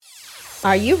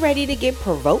Are you ready to get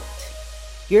provoked?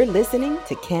 You're listening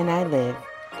to Can I Live,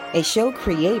 a show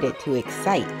created to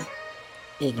excite,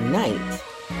 ignite,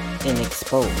 and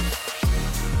expose.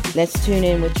 Let's tune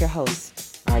in with your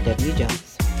host, R.W.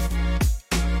 Jones.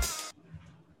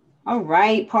 All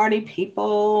right, party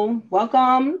people,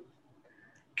 welcome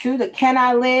to the Can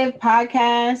I Live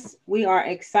podcast. We are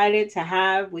excited to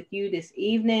have with you this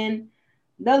evening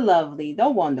the lovely, the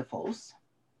wonderfuls,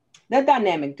 the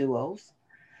dynamic duos.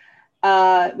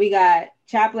 We got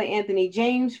Chaplain Anthony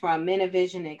James from Men of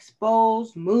Vision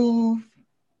Exposed, Move,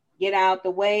 Get Out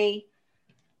the Way.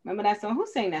 Remember that song? Who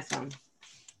sang that song?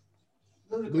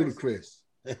 Ludacris.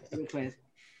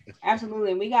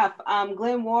 Absolutely. We got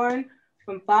Glenn Warren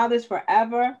from Fathers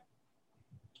Forever.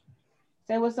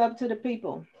 Say what's up to the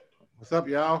people. What's up,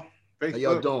 y'all? Facebook. How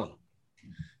y'all doing?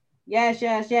 Yes.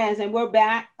 And we're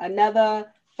back. Another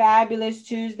fabulous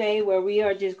Tuesday where we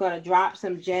are just going to drop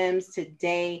some gems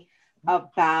today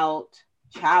about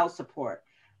child support.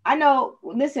 I know,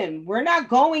 listen, we're not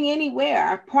going anywhere.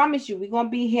 I promise you, we're going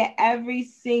to be here every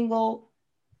single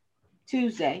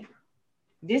Tuesday.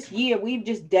 This year, we've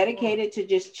just dedicated to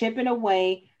just chipping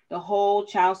away the whole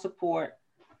child support,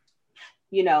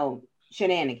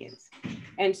 shenanigans.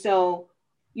 And so,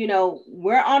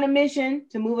 we're on a mission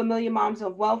to move 1 million moms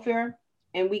off welfare,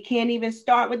 and we can't even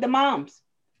start with the moms.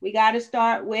 We got to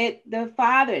start with the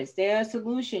fathers. They're a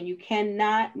solution. You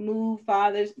cannot move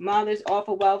mothers off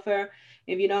of welfare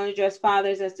if you don't address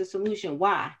fathers as the solution.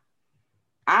 Why?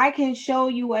 I can show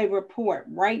you a report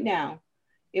right now.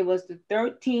 It was the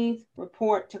 13th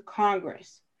report to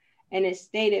Congress, and it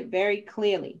stated very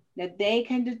clearly that they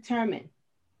can determine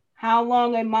how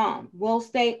long a mom will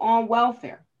stay on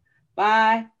welfare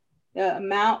by the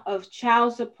amount of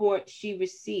child support she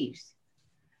receives.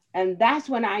 And that's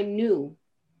when I knew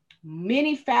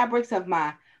many fabrics of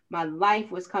my life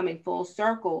was coming full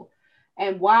circle,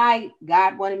 and why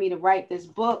God wanted me to write this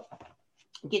book,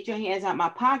 Get Your Hands Out My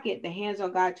Pocket, The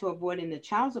Hands-On Guide to Avoiding the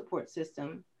Child Support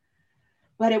System.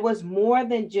 But it was more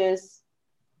than just,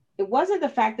 it wasn't the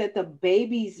fact that the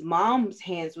baby's mom's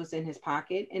hands was in his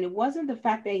pocket, and it wasn't the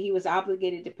fact that he was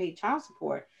obligated to pay child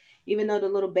support, even though the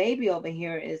little baby over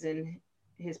here is in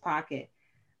his pocket.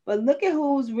 But look at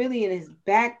who's really in his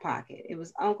back pocket. It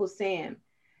was Uncle Sam.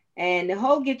 And the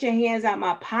whole get your hands out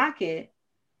my pocket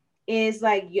is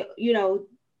like,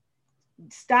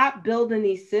 stop building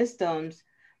these systems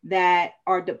that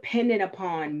are dependent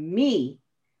upon me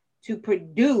to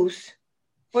produce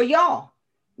for y'all,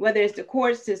 whether it's the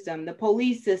court system, the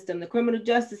police system, the criminal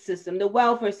justice system, the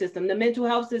welfare system, the mental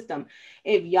health system.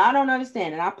 If y'all don't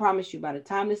understand, and I promise you, by the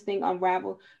time this thing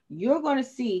unravels, you're going to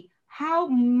see how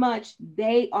much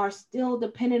they are still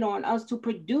dependent on us to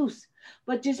produce,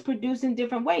 but just produce in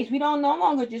different ways. We don't no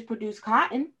longer just produce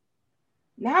cotton.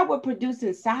 Now we're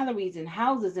producing salaries and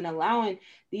houses and allowing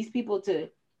these people to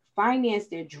finance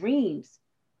their dreams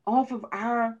off of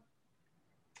our,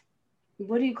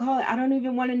 what do you call it? I don't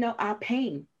even want to know, our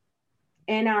pain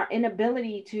and our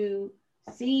inability to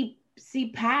see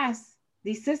past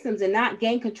these systems and not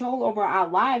gain control over our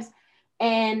lives.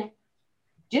 And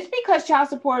just because child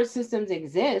support systems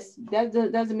exist, that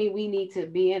doesn't mean we need to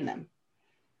be in them.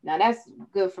 Now, that's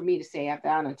good for me to say after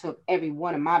I took every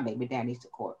one of my baby daddies to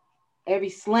court. Every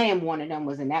slam one of them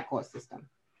was in that court system.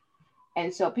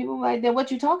 And so people were like, then what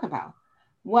you talking about?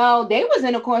 Well, they was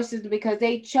in a court system because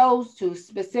they chose to,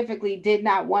 specifically did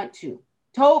not want to.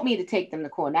 Told me to take them to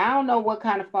court. Now, I don't know what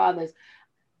kind of fathers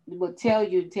will tell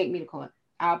you to take me to court.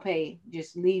 I'll pay.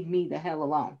 Just leave me the hell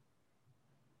alone.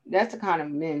 That's the kind of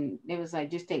men, it was like,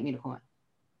 just take me to court.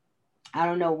 I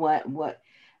don't know what,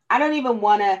 I don't even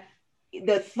want to,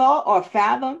 the thought or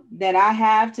fathom that I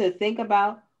have to think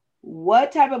about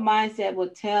what type of mindset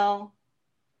would tell,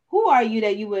 who are you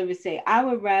that you would even say, I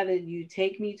would rather you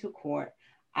take me to court.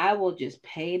 I will just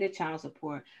pay the child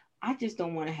support. I just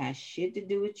don't want to have shit to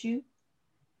do with you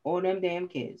or them damn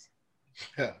kids.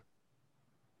 Yeah.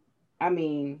 I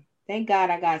mean, thank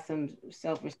God I got some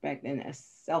self-respect and a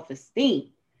self-esteem.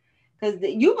 Because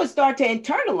you would start to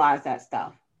internalize that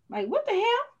stuff. Like, what the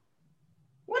hell?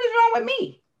 What is wrong with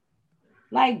me?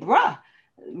 Like, bruh,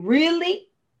 really?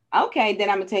 Okay, then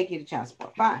I'm going to take you to child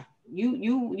support. Fine.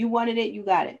 You wanted it, you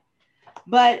got it.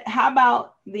 But how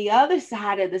about the other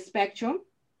side of the spectrum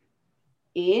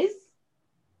is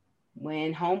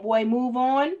when homeboy move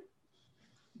on,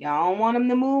 y'all don't want him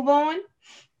to move on.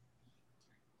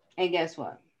 And guess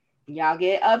what? Y'all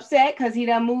get upset because he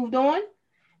done moved on.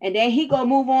 And then he go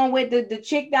move on with the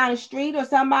chick down the street or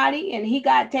somebody, and he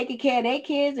got taking care of their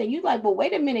kids. And you like, but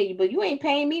wait a minute, but you ain't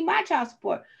paying me my child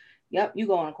support. Yep, you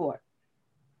go on court.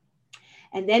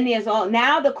 And then there's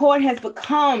now the court has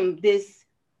become this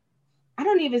I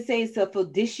don't even say it's a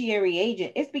fiduciary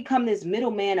agent. It's become this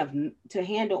middleman to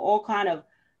handle all kind of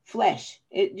flesh.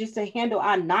 It just to handle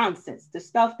our nonsense, the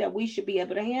stuff that we should be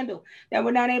able to handle that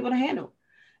we're not able to handle.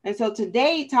 And so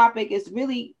today's topic is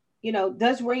really,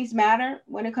 does race matter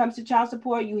when it comes to child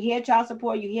support? You hear child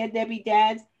support, you hear deadbeat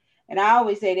dads, and I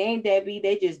always say they ain't deadbeat,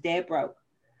 they just dead broke.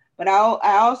 But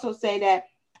I also say that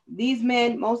these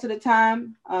men, most of the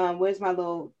time, where's my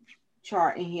little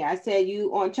chart in here? I said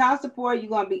you on child support, you're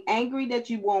going to be angry that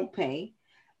you won't pay,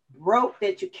 broke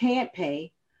that you can't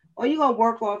pay, or you're going to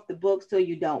work off the books till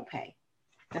you don't pay.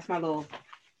 That's my little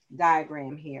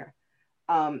diagram here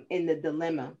in the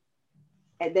dilemma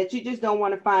that you just don't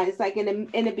want to find. It's like in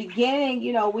the beginning,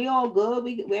 we all good.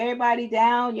 We everybody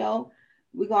down,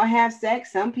 we're going to have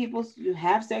sex. Some people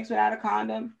have sex without a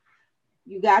condom.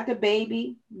 You got the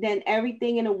baby, then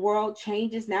everything in the world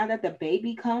changes now that the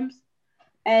baby comes.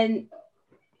 And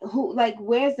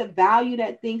where's the value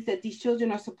that thinks that these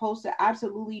children are supposed to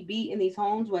absolutely be in these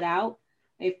homes without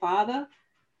a father?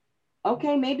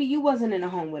 Okay, maybe you wasn't in a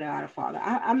home without a father.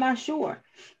 I'm not sure.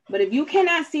 But if you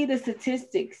cannot see the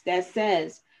statistics that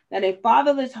says that a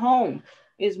fatherless home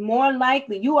is more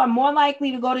likely, you are more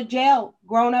likely to go to jail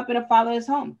growing up in a fatherless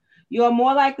home. You are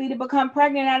more likely to become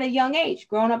pregnant at a young age,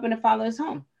 growing up in a fatherless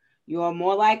home. You are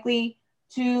more likely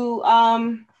to,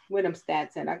 where them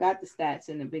stats at? I got the stats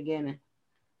in the beginning.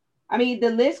 I mean, the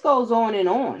list goes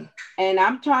on. And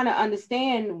I'm trying to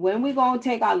understand when we're going to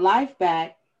take our life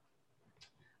back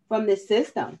from this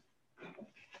system.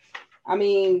 I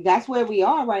mean, that's where we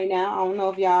are right now. I don't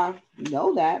know if y'all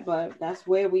know that, but that's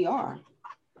where we are.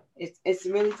 It's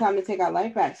really time to take our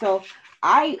life back. So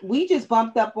we just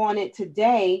bumped up on it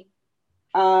today.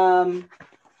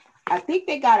 I think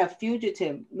they got a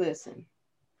fugitive. Listen,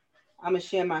 I'm gonna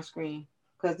share my screen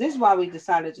because this is why we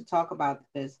decided to talk about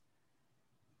this.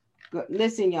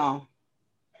 Listen, y'all.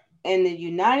 In the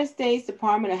United States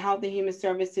Department of Health and Human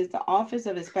Services, the Office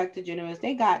of Inspector General,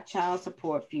 they got child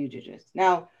support fugitives.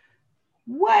 Now,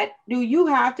 what do you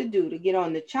have to do to get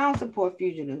on the child support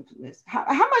fugitive list? How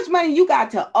much money you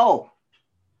got to owe?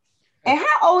 And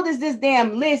how old is this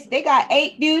damn list? They got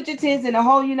 8 fugitives in the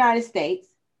whole United States.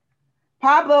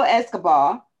 Pablo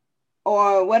Escobar,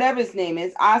 or whatever his name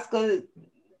is, Oscar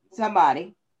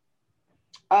somebody,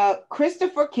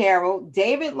 Christopher Carroll,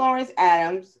 David Lawrence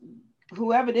Adams,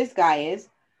 whoever this guy is,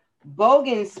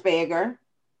 Bogenspager,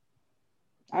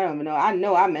 I don't even know. I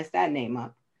know I messed that name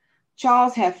up.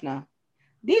 Charles Hefner.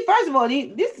 First of all,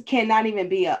 this cannot even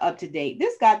be up to date.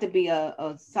 This got to be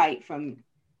a site from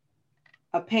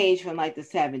a page from like the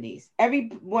 70s. Every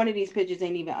one of these pictures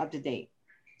ain't even up to date.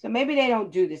 So maybe they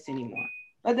don't do this anymore.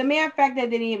 But the mere fact that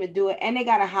they didn't even do it, and they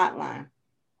got a hotline.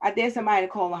 I dare somebody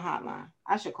to call a hotline.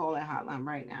 I should call that hotline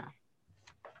right now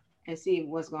and see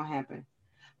what's going to happen.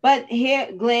 But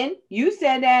here, Glenn, you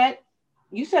said it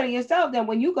yourself that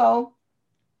when you go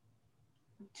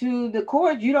to the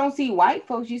court, you don't see white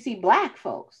folks, you see black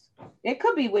folks. It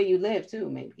could be where you live too,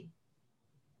 maybe.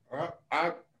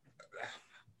 I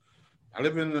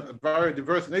live in a very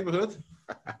diverse neighborhood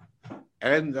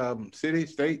and city,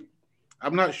 state.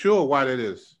 I'm not sure why that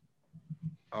is.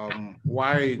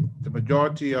 Why the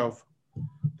majority of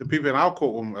the people in our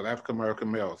courtroom are African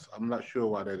American males. I'm not sure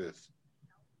why that is.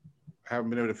 I haven't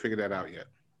been able to figure that out yet.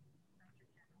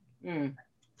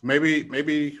 Maybe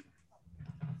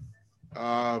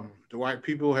the white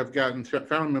people have gotten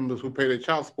family members who pay their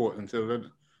child support until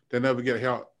they never get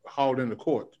hauled into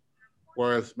court.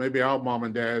 Whereas maybe our mom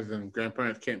and dads and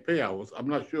grandparents can't pay ours. I'm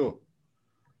not sure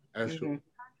as to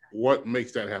what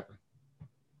makes that happen.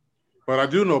 But I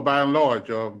do know by and large,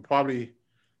 probably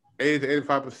 80 to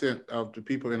 85% of the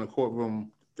people in the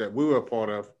courtroom that we were a part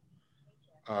of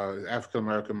African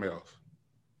American males.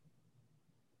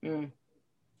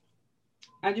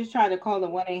 I just tried to call the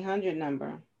 1-800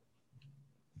 number.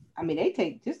 I mean, they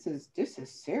take this is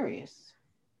serious.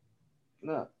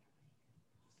 Look.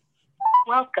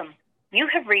 Welcome. You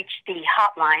have reached the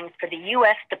hotline for the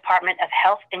U.S. Department of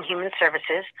Health and Human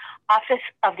Services, Office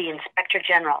of the Inspector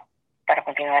General. Para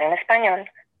continuar en español,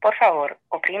 por favor,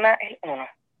 oprima el 1.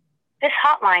 This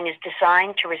hotline is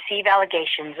designed to receive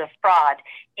allegations of fraud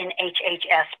in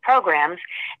HHS programs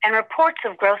and reports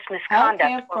of gross misconduct.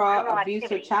 Healthcare fraud,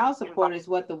 abuse, or child support is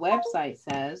what the website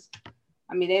says.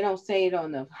 I mean, they don't say it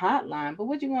on the hotline, but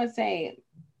what you want to say?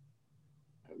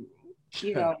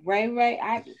 You know, Ray,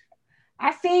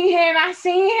 I seen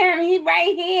him. He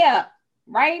right here,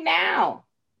 right now.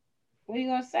 What are you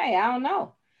going to say? I don't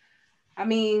know. I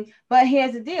mean, but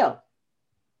here's the deal.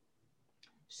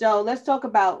 So let's talk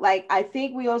about, I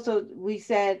think we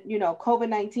said,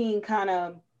 COVID-19 kind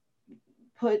of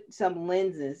put some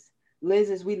lenses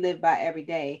lenses we live by every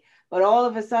day. But all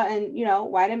of a sudden, you know,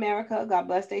 white America, God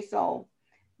bless their soul,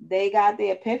 they got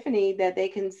the epiphany that they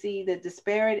can see the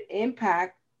disparate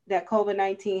impact that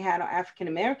COVID-19 had on African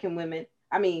American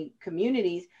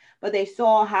communities, but they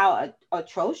saw how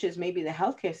atrocious maybe the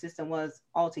healthcare system was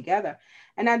altogether.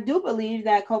 And I do believe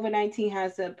that COVID-19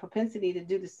 has a propensity to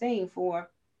do the same for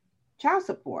child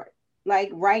support. Like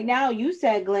right now, you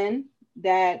said, Glenn,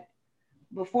 that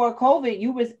before COVID,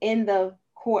 you was in the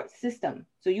court system.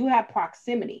 So you had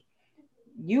proximity.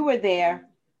 You were there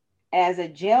as a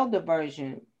jail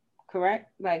diversion,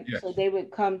 correct? Like, yes. So they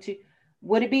would come to,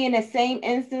 would it be in the same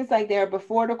instance, like they're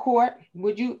before the court?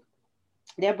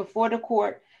 They're before the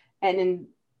court, and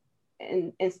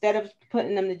instead of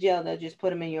putting them to jail, they'll just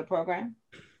put them in your program?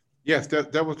 Yes, that's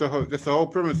the whole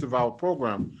premise of our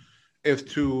program, is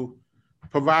to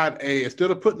provide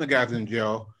instead of putting the guys in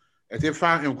jail, if they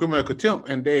find in criminal contempt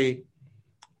and they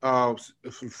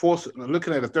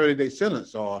looking at a 30-day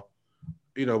sentence, or,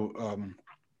 you know,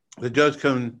 the judge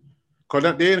can,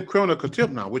 because they're in criminal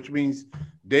contempt now, which means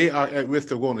they are at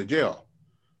risk of going to jail.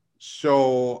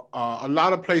 So a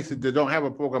lot of places that don't have a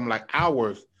program like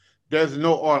ours, there's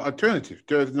no alternative.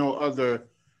 There's no other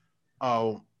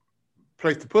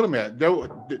place to put them at. There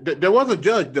was a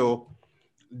judge, though,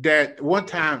 that one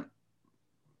time,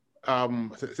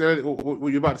 were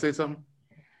you about to say something?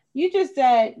 You just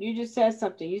said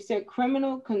something. You said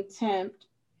criminal contempt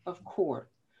of court.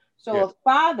 So yes. A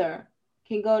father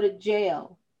can go to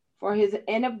jail for his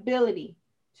inability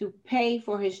to pay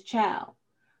for his child,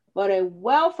 but a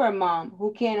welfare mom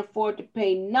who can't afford to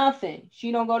pay nothing,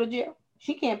 she don't go to jail.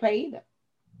 She can't pay either.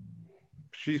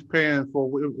 She's paying for,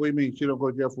 what do you mean she don't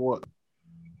go to jail for what?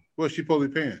 What's she supposed to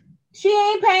be paying? She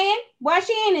ain't paying. Why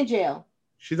she ain't in jail?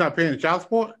 She's not paying child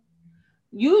support?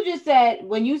 You just said,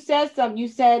 when you said something, you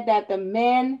said that the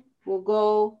men will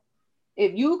go,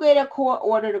 if you get a court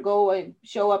order to go and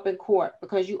show up in court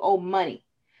because you owe money.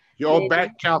 You owe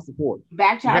back child support.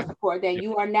 Back child support. Then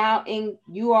you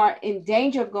are in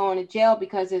danger of going to jail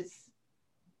because it's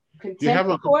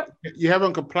contempt of court. You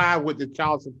haven't complied with the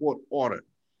child support order.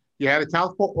 You had a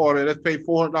child support order, let's pay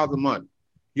 $400 a month.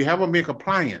 You haven't been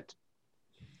compliant.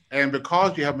 And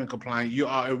because you haven't been compliant, you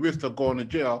are at risk of going to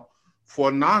jail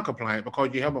for non-compliant because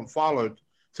you haven't followed.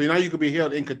 So now you could be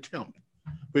held in contempt,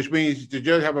 which means the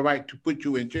judge have a right to put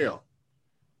you in jail.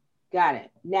 Got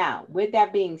it. Now, with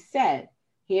that being said,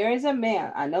 here is a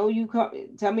man. I know you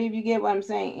tell me if you get what I'm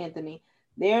saying, Anthony.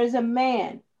 There is a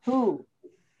man who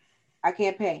I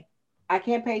can't pay. I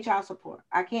can't pay child support.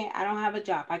 I don't have a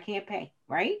job. I can't pay,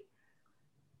 right?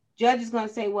 Judge is going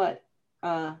to say what,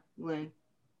 Glenn?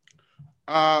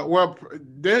 Well,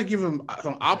 they'll give him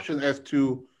some options as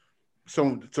to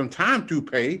some time to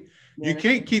pay. Yeah. You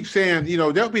can't keep saying, you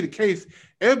know, that'll be the case.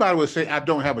 Everybody would say, I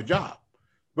don't have a job.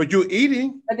 But you're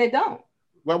eating. But they don't.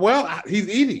 Well, he's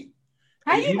eating.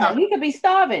 How you know? He could be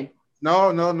starving.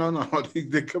 No.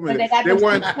 They come in.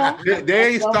 They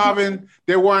ain't starving.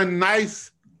 They're wearing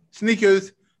nice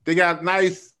sneakers. They got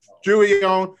nice jewelry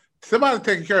on. Somebody's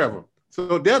taking care of them.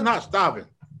 So they're not starving.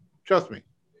 Trust me.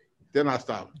 They're not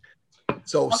starving.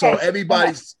 So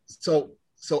everybody's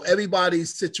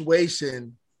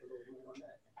situation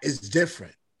is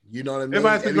different. You know what I mean?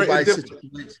 Everybody's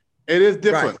situation. It is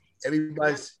different. Right.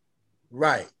 Everybody's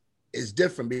right. It's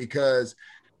different because,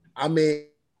 I mean,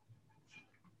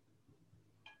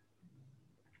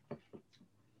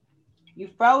 you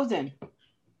frozen.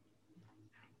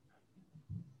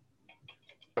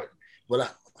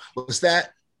 What's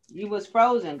that? You was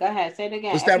frozen. Go ahead. Say it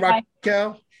again. What's that,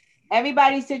 Raquel?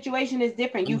 Everybody's situation is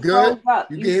different. You good? Froze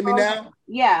up. You can hear me now?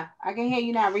 Yeah, I can hear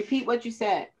you now. Repeat what you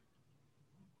said.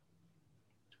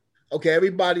 Okay,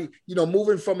 everybody,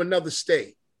 moving from another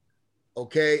state.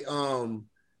 Okay,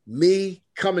 me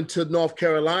coming to North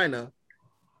Carolina.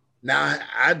 Now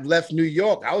I'd left New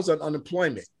York. I was on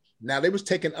unemployment. Now they was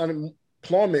taking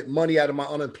unemployment money out of my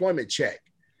unemployment check.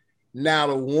 Now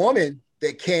the woman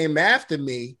that came after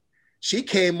me, she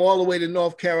came all the way to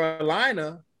North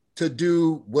Carolina to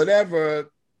do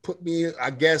whatever, put me, I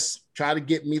guess, try to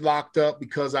get me locked up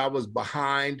because I was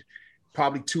behind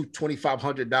probably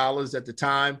 $2,500 at the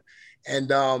time. And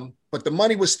but the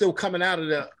money was still coming out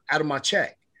of my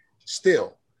check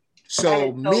still.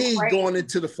 So me going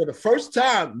for the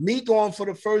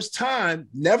first time,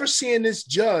 never seeing this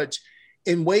judge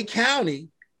in Wake County,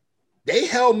 they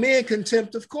held me in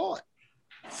contempt of court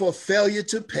for failure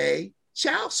to pay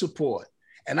child support.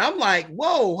 And I'm like,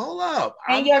 whoa, hold up.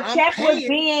 And your check was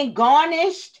being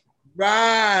garnished?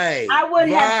 Right. I would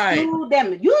have sued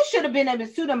them. You should have been able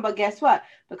to sue them, but guess what?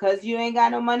 Because you ain't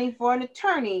got no money for an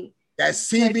attorney. That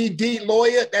CBD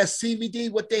lawyer, that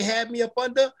CBD, what they had me up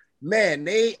under, man,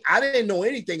 I didn't know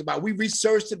anything about it. We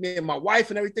researched it, me and my wife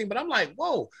and everything, but I'm like,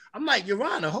 whoa. I'm like, Your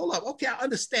Honor, hold up. Okay, I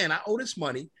understand. I owe this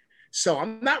money. So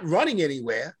I'm not running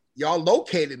anywhere. Y'all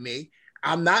located me.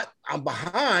 I'm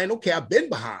behind. Okay, I've been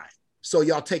behind. So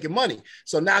y'all taking money.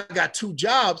 So now I got 2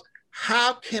 jobs.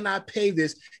 How can I pay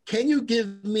this? Can you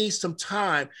give me some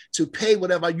time to pay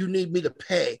whatever you need me to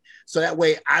pay? So that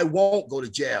way I won't go to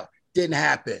jail. Didn't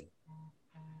happen.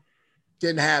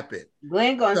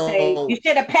 Glenn gonna say, you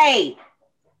should have paid.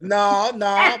 No,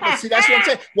 but see, that's what I'm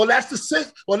saying. Well,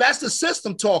 that's the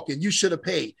system talking. You should have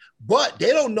paid, but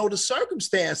they don't know the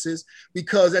circumstances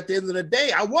because at the end of the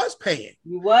day, I was paying.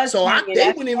 You was so paying. They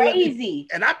that's wouldn't crazy.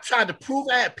 And I tried to prove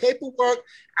I had paperwork.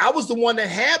 I was the one that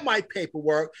had my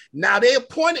paperwork. Now they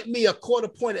appointed me a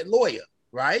court-appointed lawyer,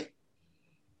 right?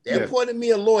 They appointed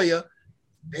me a lawyer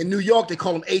in New York. They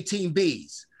call them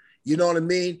 18Bs. You know what I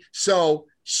mean? So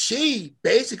she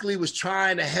basically was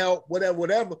trying to help,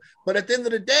 whatever. But at the end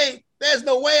of the day, there's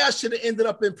no way I should have ended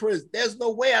up in prison. There's no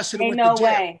way I should have went to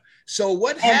jail. Way. So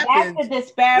what happens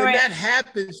when that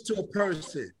happens to a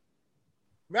person?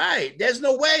 Right. There's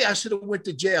no way I should have went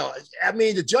to jail. I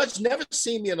mean, the judge never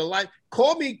seen me in a life,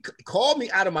 called me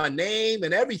out of my name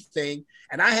and everything.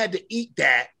 And I had to eat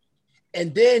that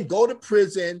and then go to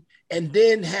prison and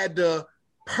then had to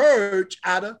purge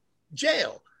out of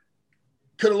jail.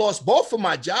 Could have lost both of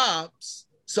my jobs.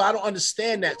 So I don't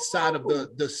understand that side of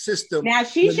the system. Now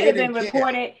she should have been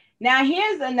reported. Now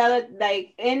here's another,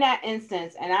 like in that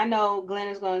instance, and I know Glenn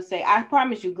is going to say, I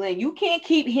promise you, Glenn, you can't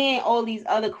keep hearing all these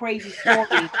other crazy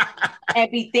stories and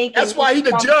be thinking. That's why he's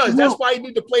the judge. That's why he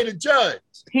need to play the judge.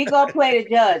 He gonna play the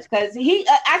judge because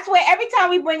I swear every time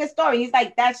we bring a story, he's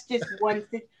like, that's just one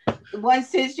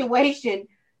situation.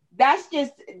 That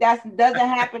doesn't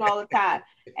happen all the time.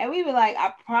 And we were like,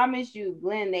 I promise you,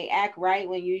 Glenn, they act right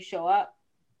when you show up.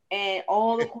 And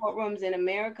all the courtrooms in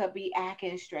America be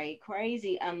acting straight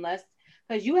crazy unless,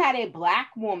 because you had a black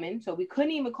woman, so we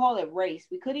couldn't even call it race.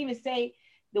 We couldn't even say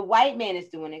the white man is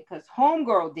doing it because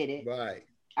homegirl did it. Right.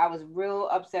 I was real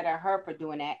upset at her for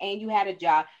doing that. And you had a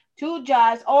job, 2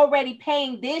 jobs already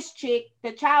paying this chick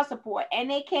the child support, and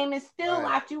they came and still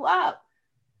locked you up.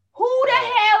 Who the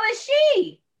hell is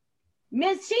she?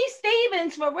 Miss She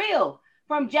Stevens for real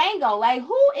from Django. Like,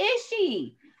 who is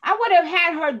she? I would have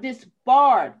had her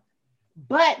disbarred,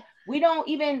 but we don't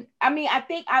even, I mean, I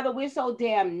think either we're so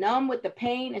damn numb with the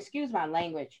pain, excuse my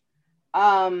language.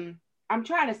 I'm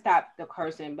trying to stop the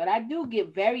cursing, but I do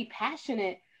get very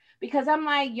passionate because I'm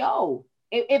like, yo,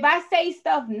 if I say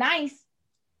stuff nice,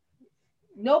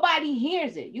 nobody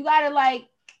hears it. You got to like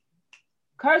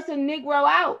curse a Negro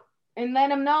out and let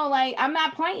them know, like, I'm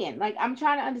not playing. Like, I'm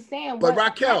trying to understand. But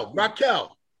Raquel,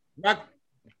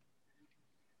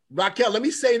 let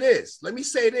me say this.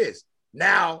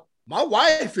 Now, my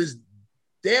wife is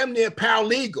damn near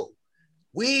paralegal.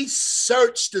 We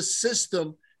searched the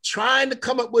system trying to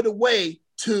come up with a way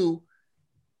to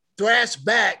thrash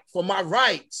back for my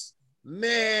rights.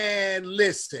 Man,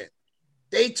 listen,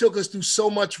 they took us through so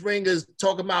much ringers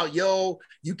talking about, yo,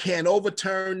 you can't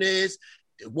overturn this.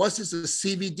 Once it's a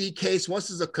CVD case,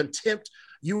 once it's a contempt,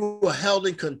 you were held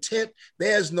in contempt.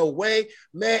 There's no way,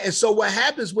 man. And so what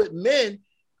happens with men,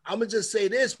 I'm gonna just say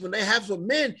this: when they have some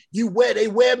men, they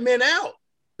wear men out.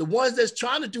 The ones that's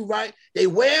trying to do right, they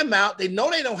wear them out. They know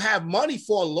they don't have money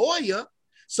for a lawyer,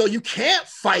 so you can't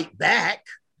fight back.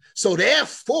 So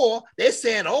therefore, they're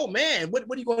saying, "Oh man, what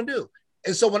are you gonna do?"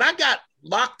 And so when I got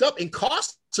locked up,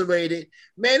 incarcerated,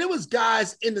 man, it was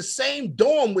guys in the same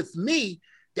dorm with me.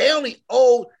 They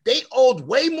owed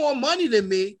way more money than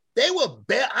me. They were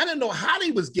I didn't know how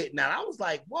they was getting out. I was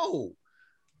like, whoa.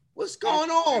 What's going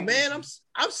on, man?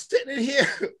 I'm sitting in here.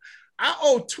 I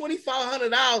owe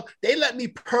 $2,500. They let me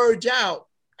purge out.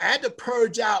 I had to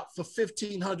purge out for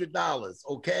 $1,500.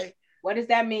 Okay. What does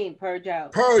that mean? Purge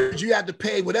out. Purge. You have to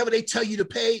pay whatever they tell you to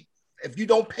pay. If you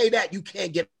don't pay that, you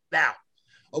can't get out.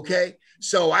 Okay.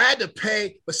 So I had to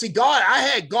pay. But see, I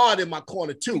had God in my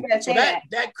corner too. So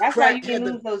that's why you can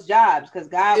lose those jobs because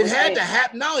God. It had to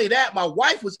happen. Not only that, my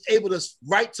wife was able to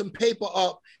write some paper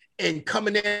up and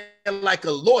coming in like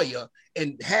a lawyer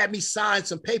and had me sign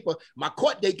some paper. My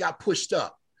court date got pushed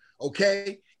up,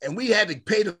 okay? And we had to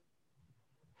pay the...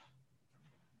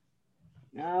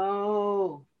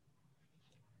 No.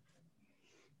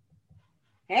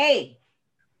 Hey.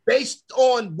 Based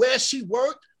on where she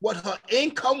worked, what her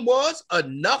income was, or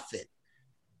nothing.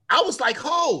 I was like,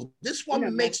 oh, this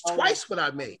woman makes twice what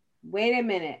I make. Wait a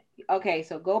minute. Okay,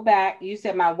 so go back. You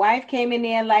said my wife came in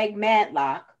there like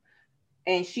Matlock.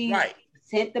 And she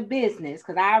sent the business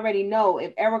because I already know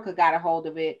if Erica got a hold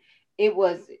of it,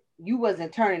 you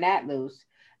wasn't turning that loose.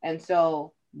 And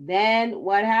so Then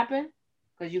what happened?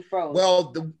 Because you froze.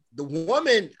 Well, the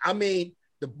woman, I mean,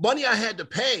 the money I had to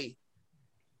pay,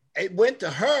 it went to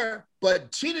her,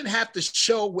 but she didn't have to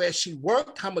show where she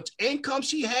worked, how much income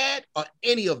she had, or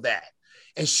any of that.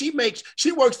 And she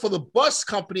works for the bus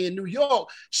company in New York.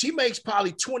 She makes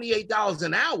probably $28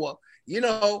 an hour, you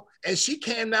know, and she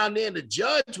came down there and the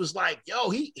judge was like, yo,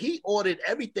 he ordered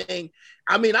everything.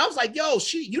 I mean, I was like, yo,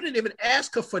 you didn't even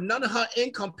ask her for none of her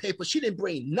income papers. She didn't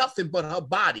bring nothing but her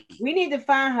body. We need to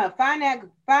find her. Find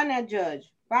that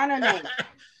judge. Find her name.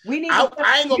 We need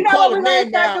I ain't gonna call her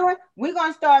name now. We're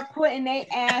gonna start putting their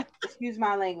ass, excuse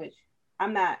my language.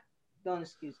 Don't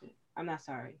excuse it. I'm not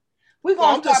sorry. We're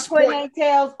gonna start putting their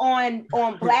tails on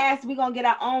blast. We're gonna get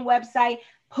our own website.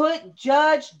 Put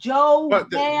Judge Joe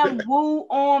Wu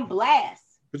on blast.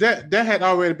 But that had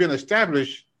already been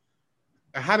established.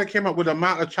 How they came up with the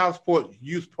amount of child support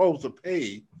you're supposed to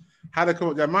pay, how they come up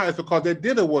with that amount is because they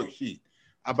did a worksheet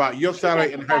about your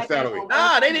salary and her salary.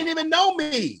 Nah, they didn't even know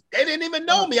me.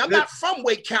 I'm not from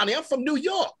Wake County. I'm from New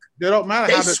York. They don't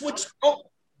matter. They switched. Oh,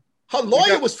 her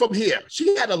lawyer was from here.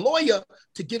 She had a lawyer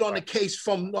to get on the case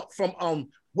from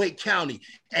Wake County,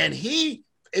 and he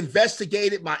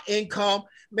investigated my income.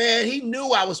 Man, he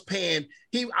knew I was paying.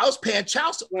 I was paying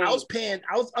child support. I was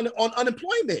on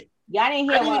unemployment. Y'all didn't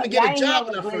hear I didn't even get a job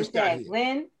when I first got here.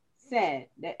 Glenn said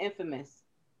the infamous.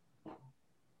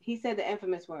 He said the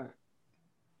infamous word.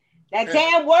 That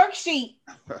damn worksheet.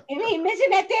 And he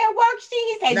mentioned that damn worksheet.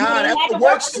 He said, nah,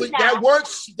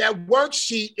 that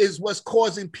worksheet is what's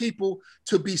causing people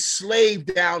to be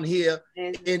slaved down here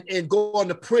and go on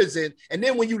to prison. And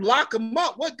then when you lock them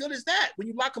up, what good is that? When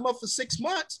you lock them up for 6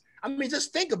 months, I mean,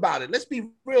 just think about it. Let's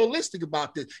be realistic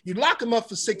about this. You lock them up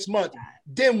for 6 months,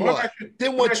 then what?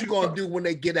 Then what you gonna do when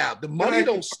they get out? The money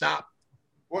don't stop.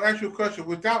 Well, ask you a question.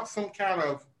 Without some kind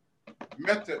of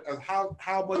method of how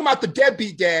much? What about the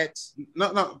deadbeat dads?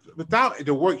 No. Without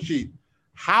the worksheet,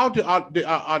 how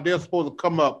are they supposed to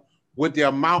come up with the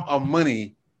amount of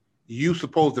money you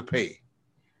supposed to pay?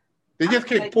 They just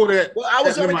can't pull that. Well, I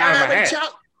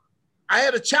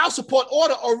had a child support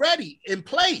order already in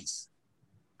place.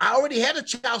 I already had a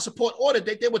child support order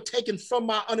that they were taking from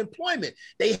my unemployment.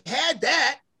 They had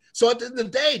that. So at the end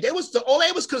of the day, all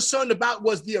they was concerned about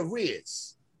was the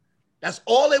arrears. That's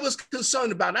all they was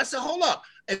concerned about. And I said, hold up.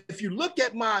 If you look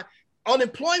at my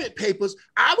unemployment papers,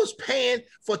 I was paying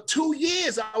for 2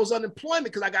 years. I was unemployment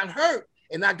because I got hurt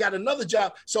and I got another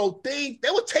job. So they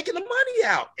were taking the money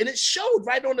out and it showed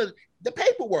right on the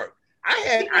paperwork.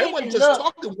 I wasn't just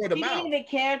talking word of mouth. She didn't even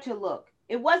care to look.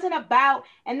 It wasn't about,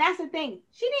 and that's the thing.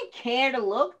 She didn't care to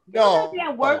look. No,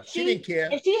 she didn't care.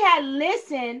 If she had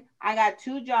listened, I got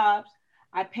 2 jobs.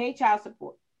 I pay child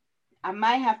support. I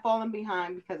might have fallen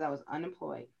behind because I was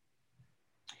unemployed.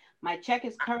 My check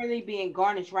is currently being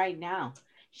garnished right now.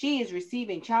 She is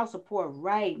receiving child support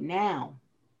right now.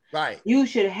 Right. You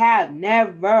should have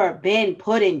never been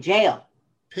put in jail.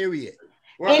 Period.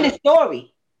 In the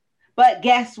story. But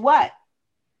guess what?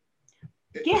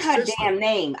 Get her damn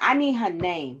name. I need her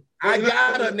name. I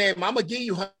got her name. I'm gonna give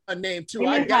you her name too.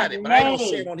 I got it, but I ain't gonna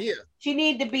say it on here. She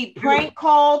need to be prank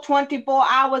called 24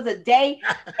 hours a day.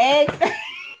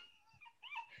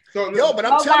 But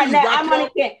I'm telling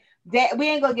you, we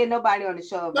ain't gonna get nobody on the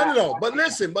show. No. But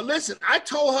listen. I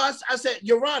told her. I said,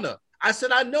 Your Honor. I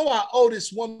said, I know I owe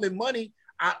this woman money.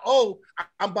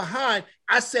 I'm behind.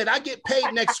 I said, I get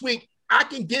paid next week. I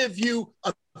can give you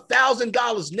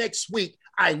 $1,000 next week.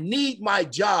 I need my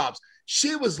jobs.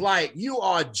 She was like, you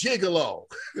are a gigolo.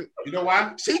 You know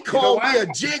why? She called me a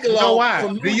gigolo. You know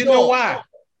why? Do you know why?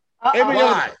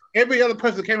 Every other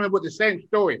person came in with the same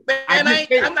story. Man,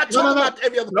 I'm not talking about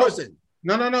every other person.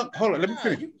 No. Hold on. Let me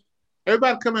finish.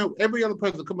 Every other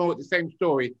person come in with the same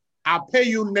story. I'll pay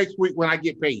you next week when I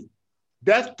get paid.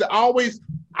 I'll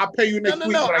pay you next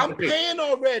week. No. I'm paying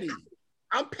already.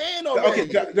 Okay.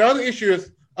 The other issue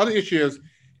is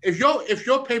if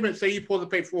your payment say you're supposed to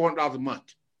pay $400 a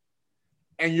month,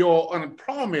 and your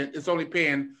unemployment is only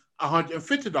paying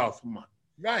 $150 a month.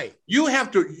 Right.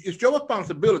 It's your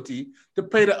responsibility to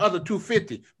pay the other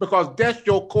 $250 because that's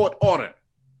your court order.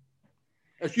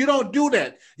 If you don't do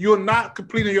that, you're not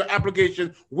completing your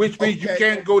application, which means you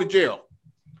can't go to jail.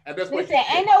 And that's what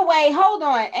ain't no way. Hold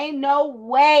on. Ain't no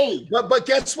way. But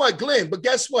guess what, Glenn?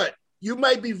 You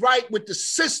may be right with the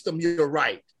system. You're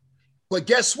right. But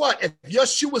guess what? If your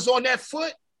shoe was on that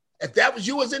foot, if that was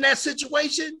you was in that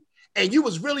situation, and you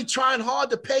was really trying hard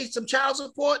to pay some child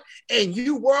support, and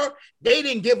they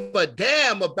didn't give a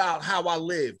damn about how I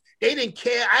lived. They didn't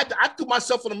care. I threw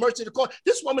myself on the mercy of the court.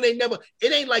 This woman it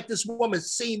ain't like this woman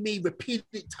seen me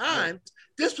repeated times.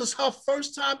 This was her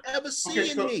first time ever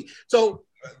seeing me. So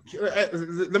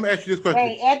Let me ask you this question.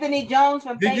 Hey, Anthony Jones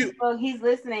from Did you- Facebook, he's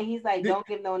listening. He's like, don't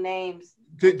give no names.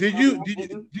 Did you go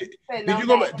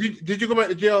back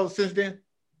to jail since then?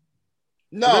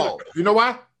 No. You know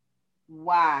why?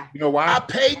 Why? You know why? I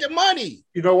paid the money.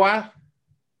 You know why?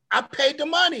 I paid the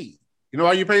money. You know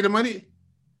why you paid the money?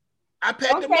 I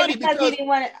paid the money because he didn't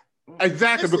want to.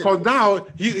 Exactly, Listen. because now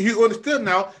you understood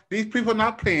now these people are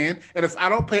not paying, and if I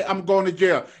don't pay, I'm going to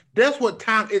jail. That's what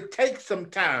time it takes. Some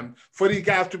time for these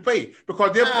guys to pay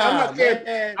because I'm not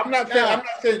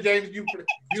saying James.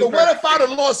 So what if I'd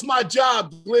have lost my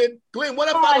job, Glenn? Glenn, what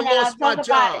if I'd have lost my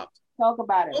job? Talk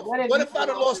about it. What if I'd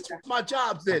have lost my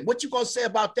job then? What you gonna say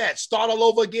about that? Start all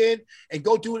over again and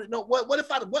go do it? No. What if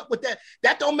what with that?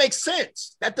 That don't make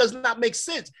sense. That does not make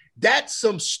sense. That's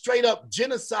some straight up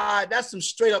genocide. That's some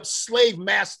straight up slave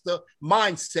master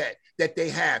mindset that they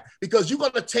have. Because you're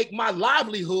gonna take my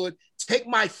livelihood, take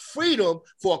my freedom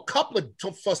for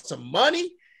for some money,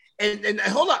 and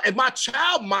hold on. And my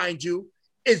child, mind you,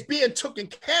 is being taken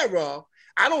care of.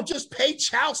 I don't just pay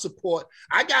child support.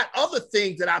 I got other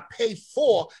things that I pay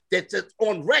for that's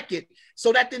on record.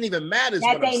 So that didn't even matter.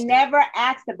 That they never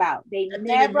asked about. They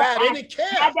never asked. They didn't care.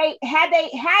 Had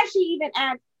she even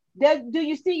asked, do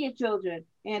you see your children,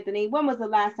 Anthony? When was the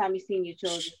last time you seen your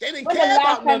children? They didn't care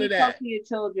about none of that. Talked to your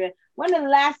children? When the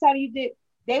last time you did?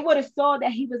 They would have saw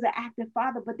that he was an active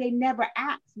father, but they never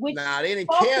asked. They didn't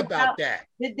care about that.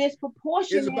 The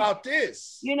disproportionate. It's about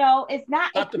this. You know, it's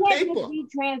not. About it the can't paper. just be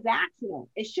transactional.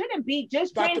 It shouldn't be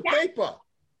just about the paper.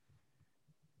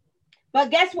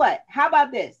 But guess what? How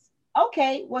about this?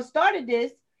 Okay, what started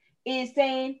this is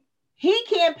saying he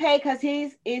can't pay because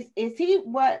he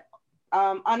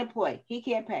unemployed. He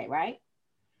can't pay, right?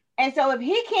 And so if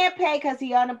he can't pay because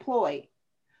he unemployed,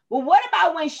 well, what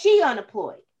about when she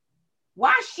unemployed?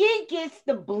 Why she gets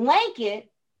the blanket,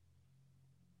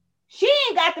 she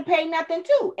ain't got to pay nothing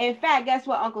too. In fact, guess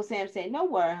what Uncle Sam said? No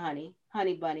worry, honey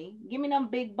bunny. Give me them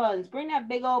big buns. Bring that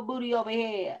big old booty over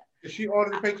here. Is she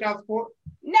ordered to pay child support?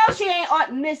 No, she ain't.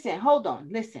 Listen, hold on.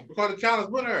 Listen. Because the child is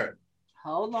with her.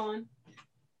 Hold on.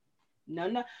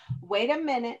 No. Wait a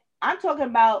minute. I'm talking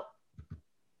about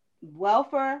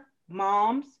welfare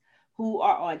moms who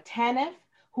are on TANF,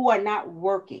 who are not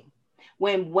working.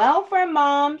 When welfare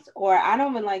moms, or I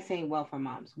don't even like saying welfare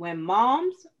moms, when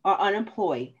moms are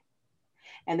unemployed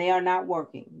and they are not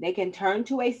working, they can turn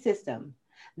to a system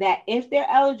that if they're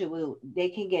eligible, they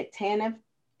can get TANF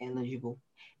eligible.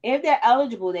 If they're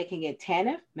eligible, they can get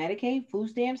TANF, Medicaid, food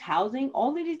stamps, housing, all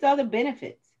of these other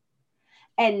benefits.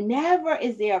 And never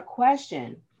is there a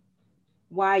question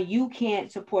why you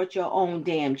can't support your own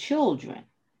damn children.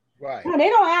 Right. No, they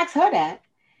don't ask her that.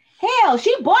 Hell,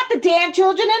 she bought the damn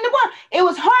children in the world. It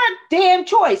was her damn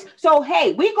choice. So,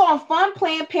 hey, we going to fund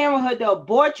Planned Parenthood to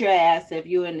abort your ass if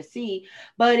you're in the sea.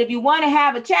 But if you want to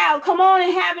have a child, come on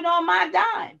and have it on my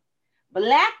dime.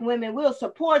 Black women will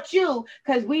support you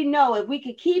because we know if we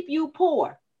can keep you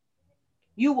poor,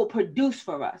 you will produce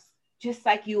for us, just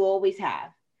like you always have.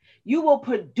 You will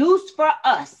produce for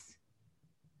us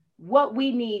what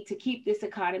we need to keep this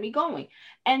economy going.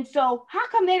 And so how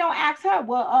come they don't ask her,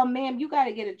 well, ma'am, you got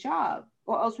to get a job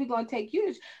or else we're going to take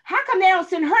you. How come they don't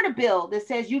send her the bill that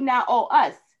says you now owe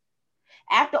us?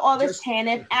 After all this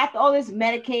TANF, after all this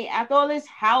Medicaid, after all this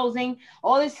housing,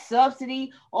 all this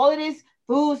subsidy, all of this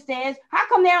food stamps, how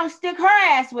come they don't stick her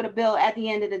ass with a bill at the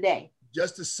end of the day?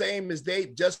 Just the same as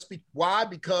why?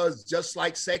 Because just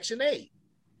like Section 8,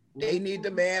 they need the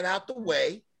man out the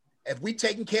way. If we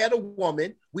taking care of the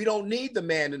woman, we don't need the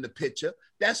man in the picture.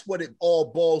 That's what it all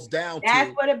boils down to.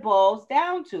 That's what it boils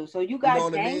down to. So you guys, you know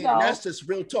what I mean? That's just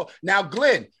real talk. Now,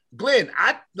 Glenn,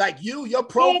 I like your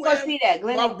program. Go see that,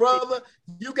 Glenn. My brother,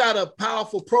 you got a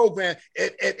powerful program.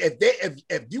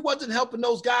 If you wasn't helping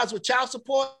those guys with child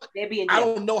support, I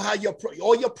don't know how your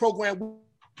program.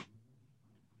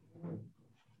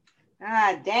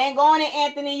 Dang on it,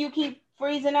 Anthony! You keep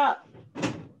freezing up.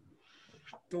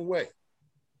 Don't wait.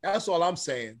 That's all I'm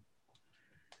saying.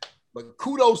 But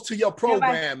kudos to your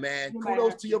program, man.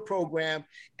 Kudos to your program.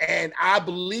 And I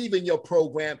believe in your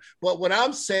program. But what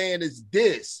I'm saying is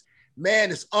this,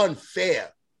 man, it's unfair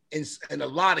in a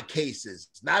lot of cases.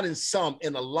 Not in some,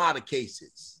 in a lot of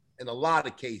cases. In a lot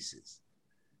of cases.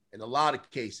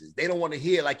 They don't want to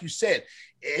hear, like you said,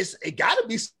 it got to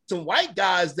be some white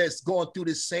guys that's going through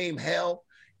the same hell,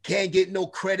 can't get no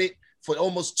credit for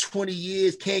almost 20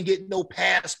 years, can't get no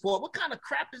passport. What kind of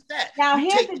crap is that? Now,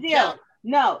 here's the deal.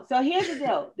 So here's the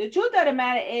deal. The truth of the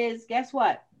matter is, guess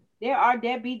what? There are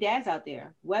deadbeat dads out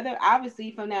there. Whether,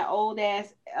 obviously, from that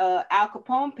old-ass Al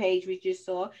Capone page we just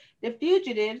saw, the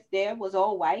fugitives there was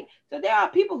all white. So there are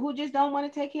people who just don't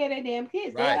want to take care of their damn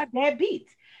kids. Right. They are deadbeats.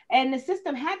 And the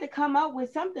system had to come up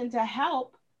with something to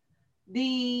help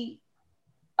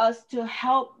us to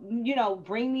help,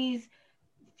 bring these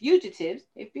fugitives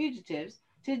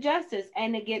to justice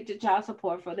and to get the child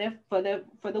support for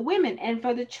the women and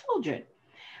for the children.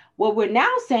 What we're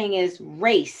now saying is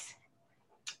race.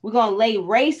 We're going to lay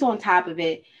race on top of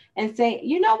it and say,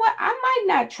 you know what? I might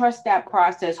not trust that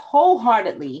process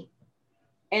wholeheartedly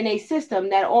in a system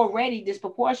that already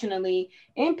disproportionately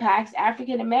impacts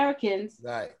African Americans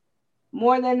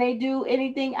more than they do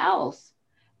anything else.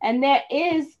 And there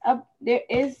is,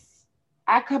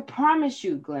 I could promise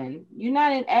you, Glenn, you're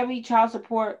not in every child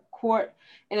support court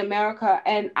in America,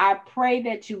 and I pray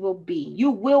that you will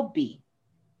be.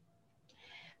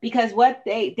 Because what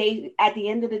they at the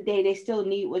end of the day, they still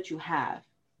need what you have.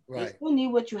 Right. They still need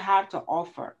what you have to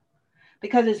offer.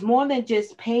 Because it's more than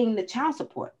just paying the child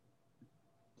support.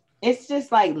 It's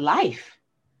just like life.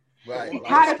 Right. It's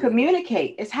how to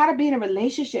communicate. It's how to be in a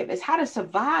relationship. It's how to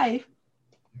survive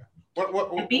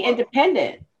and be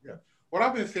independent. Yeah. What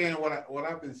I've been saying,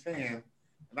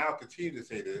 and I'll continue to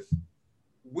say this,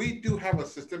 we do have a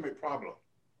systemic problem.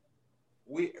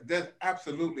 There's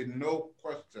absolutely no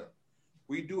question.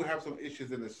 We do have some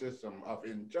issues in the system of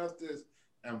injustice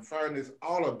and fairness,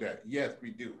 all of that. Yes,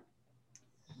 we do.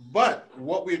 But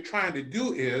what we're trying to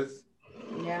do is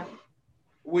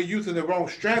we're using the wrong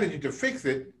strategy to fix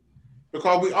it,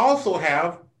 because we also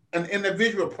have an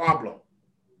individual problem.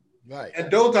 Right. And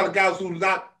those are the guys who are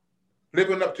not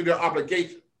living up to their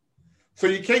obligation. So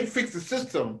you can't fix the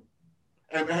system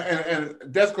and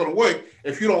that's going to work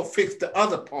if you don't fix the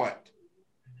other part.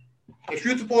 If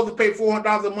you're supposed to pay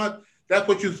 $400 a month, that's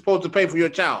what you're supposed to pay for your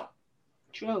child.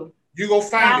 True. You go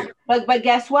find it. But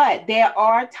guess what? There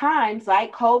are times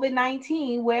like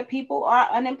COVID-19 where people are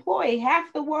unemployed.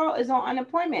 Half the world is on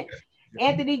unemployment. Yeah.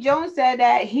 Anthony Jones said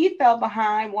that he fell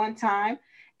behind one time,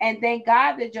 and thank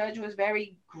God the judge was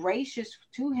very gracious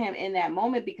to him in that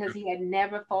moment because he had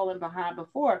never fallen behind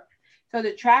before. So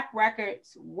the track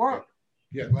records work.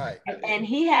 Yeah, right. And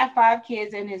he had 5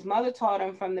 kids, and his mother taught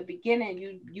him from the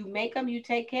beginning, you make them, you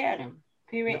take care of them.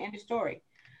 Period. End of story.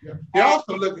 Yeah. They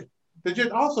also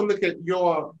look at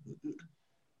your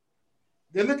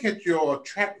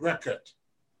track record.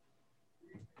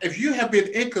 If you have been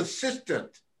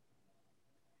inconsistent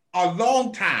a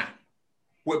long time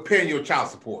with paying your child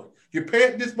support, you pay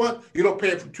it this month, you don't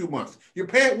pay it for 2 months. You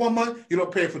pay it 1 month, you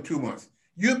don't pay it for 2 months.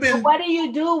 But what do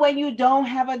you do when you don't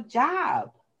have a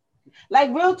job?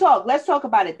 Like, real talk, let's talk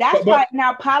about it. That's why in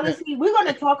our policy, we're going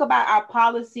to talk about our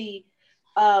policy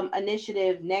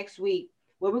initiative next week,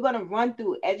 where we're going to run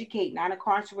through educate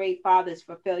non-incarcerated fathers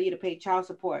for failure to pay child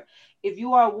support. If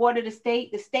you are awarded the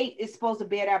state is supposed to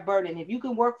bear that burden. If you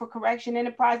can work for Correction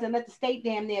Enterprise, and let the state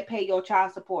damn near pay your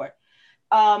child support.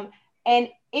 And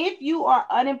if you are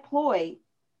unemployed,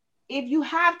 if you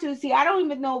have to, I don't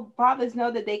even know fathers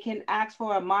know that they can ask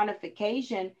for a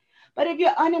modification. But if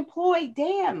you're unemployed,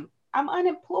 damn, I'm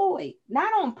unemployed.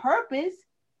 Not on purpose,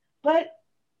 but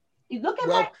you look at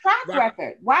my track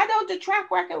record. Why don't the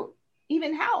track record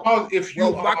even help? Well, if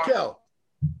you Raquel.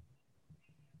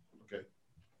 Okay.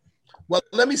 Well,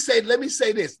 let me say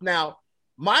this. Now,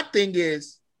 my thing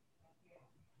is,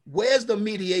 where's the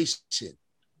mediation?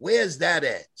 Where's that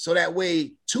at? So that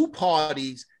way 2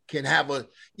 parties can have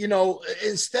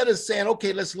instead of saying,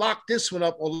 okay, let's lock this one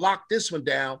up or lock this one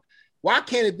down. Why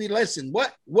can't it be, listen,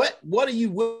 what are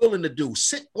you willing to do?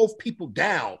 Sit both people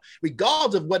down,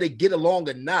 regardless of whether they get along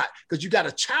or not, because you got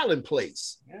a child in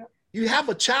place. Yeah. You have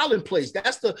a child in place.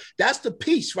 That's the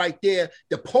piece right there,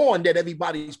 the pawn that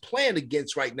everybody's playing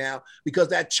against right now, because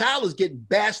that child is getting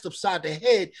bashed upside the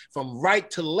head from right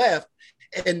to left,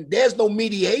 and there's no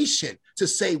mediation to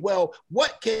say,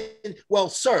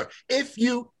 sir, if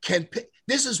you can,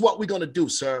 this is what we're going to do,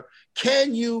 sir.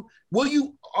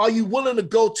 Are you willing to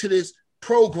go to this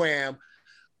program?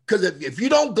 Because if you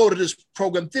don't go to this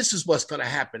program, this is what's going to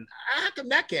happen. How come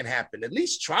that can't happen? At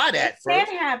least try that first. It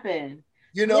can happen.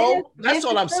 That's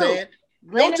all I'm saying.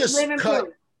 Don't just cut.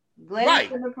 Right.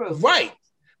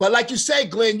 But like you say,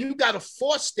 Glenn, you got to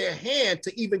force their hand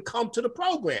to even come to the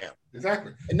program.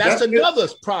 Exactly. And that's another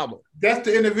problem. That's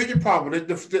the individual problem.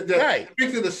 Fixing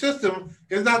the system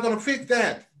is not going to fix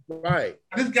that. Right.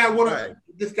 This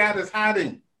guy that's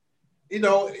hiding,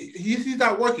 he's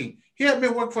not working. He hasn't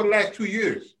been working for the last 2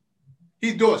 years.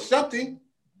 He's doing something.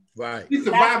 Right. He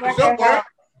survived somewhere.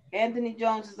 Anthony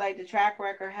Jones is like, the track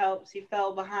record helps. He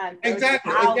fell behind.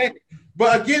 Exactly.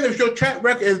 But again, if your track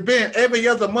record has been every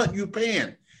other month you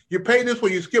paying this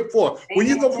when you skip 4. When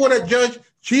you go for that judge,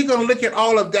 she's going to look at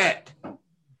all of that. Right.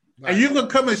 And you can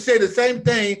come and say the same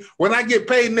thing when I get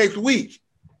paid next week,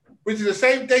 which is the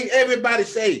same thing everybody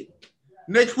say.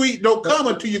 Next week don't come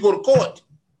until you go to court.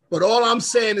 But all I'm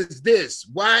saying is this: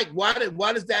 why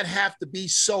does that have to be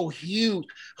so huge?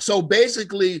 So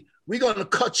basically, we're gonna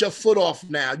cut your foot off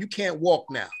now. You can't walk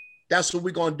now. That's what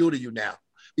we're gonna do to you now.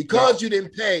 Because you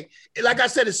didn't pay. Like I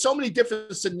said, there's so many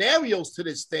different scenarios to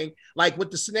this thing. Like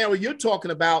with the scenario you're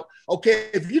talking about, okay,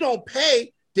 if you don't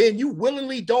pay, then you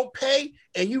willingly don't pay,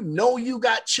 and you know you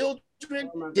got children,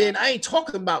 then I ain't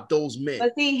talking about those men.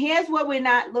 But see, here's what we're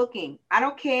not looking. I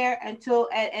don't care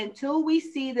until we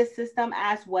see the system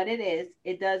as what it is.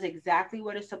 It does exactly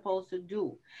what it's supposed to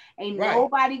do. Ain't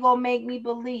nobody gonna make me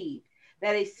believe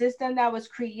that a system that was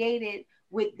created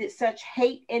with such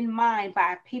hate in mind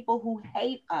by people who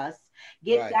hate us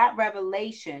get that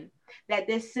revelation that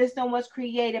this system was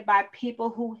created by people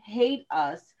who hate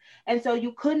us. And so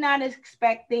you could not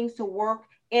expect things to work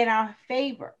in our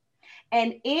favor.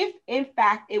 And if, in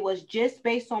fact, it was just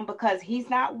based on because he's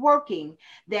not working,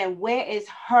 then where is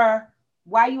her?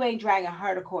 Why you ain't dragging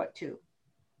her to court too?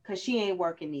 Because she ain't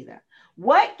working either.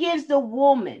 What gives the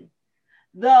woman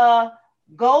the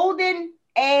golden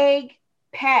egg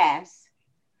pass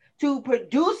to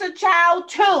produce a child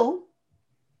too?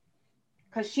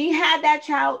 Because she had that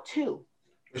child too.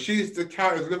 The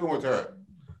child is living with her.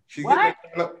 What?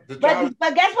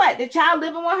 But guess what? The child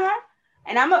living with her?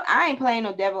 And I ain't playing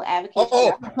no devil advocate.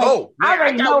 I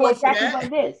already know exactly what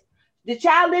it is. The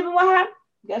child living with her,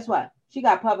 guess what? She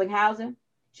got public housing.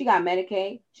 She got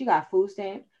Medicaid. She got food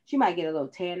stamps. She might get a little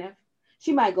TANF.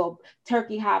 She might go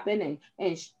turkey hopping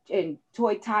and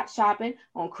toy tot shopping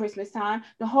on Christmas time.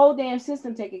 The whole damn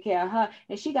system taking care of her.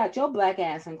 And she got your black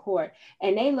ass in court.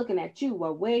 And they looking at you,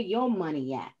 well, where your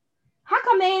money at? How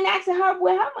come they ain't asking her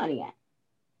where her money at?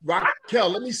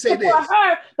 Raquel, let me say this. Support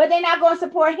her, but they're not going to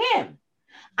support him.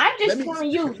 I'm just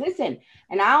telling you, listen,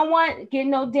 and I don't want to get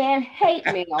no damn hate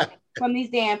mail from these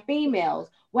damn females.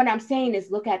 What I'm saying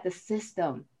is look at the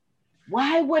system.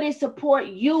 Why would it support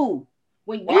you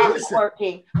when you're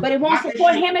working, but it won't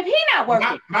support him if he's not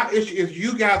working? My issue is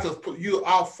you guys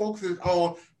are focusing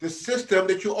on the system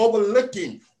that you're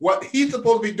overlooking, what he's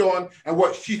supposed to be doing and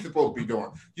what she's supposed to be doing.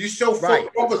 You so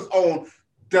focus on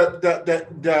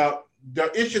the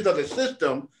issues of the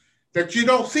system that you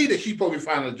don't see that she's supposed to be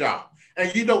finding a job.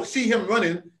 And you don't see him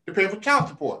running to pay for child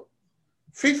support.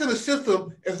 Fixing the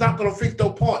system is not going to fix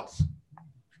those parts.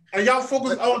 And y'all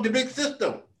focus on the big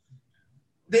system.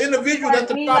 The individual, that's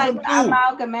the problem too. I'm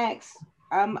Malcolm X.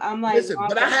 I'm like, listen,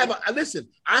 but I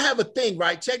have a thing,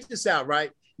 right? Check this out,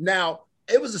 right? Now,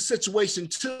 it was a situation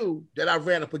too that I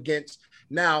ran up against.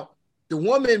 Now, the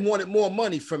woman wanted more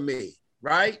money from me,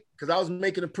 right? Because I was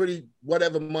making a pretty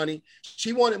whatever money.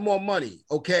 She wanted more money,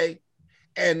 okay?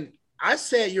 And I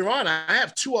said, Your Honor, I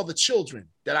have 2 other children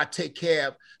that I take care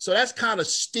of. So that's kind of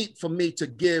steep for me to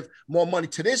give more money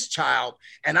to this child.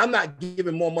 And I'm not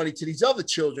giving more money to these other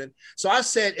children. So I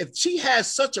said, if she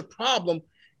has such a problem,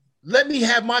 let me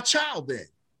have my child then.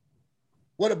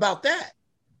 What about that?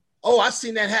 Oh, I've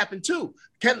seen that happen too.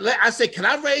 I said, can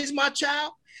I raise my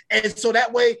child? And so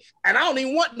that way, and I don't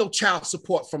even want no child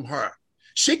support from her.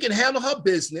 She can handle her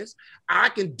business. I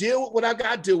can deal with what I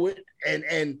got to do with.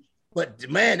 But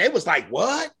man, they was like,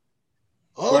 what?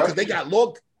 Oh, because they got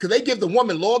law, because they give the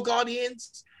woman law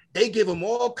guardians. They give them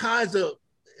all kinds of,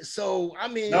 so I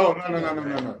mean. No.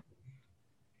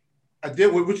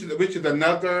 Which is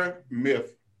another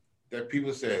myth that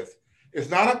people says. It's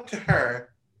not up to her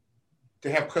to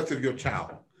have custody of your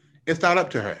child. It's not up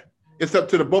to her. It's up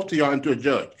to the both of y'all and to a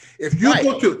judge. If you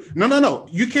go to, no,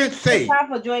 you can't say. File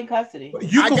for joint custody.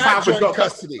 You can file for joint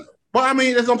custody. But I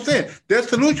mean, that's what I'm saying. Their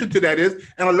solution to that is,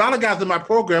 and a lot of guys in my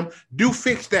program do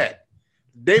fix that.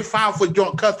 They file for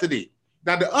joint custody.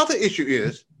 Now, the other issue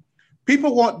is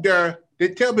people they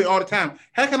tell me all the time,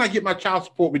 how can I get my child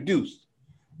support reduced?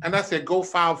 And I said, go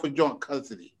file for joint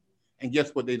custody. And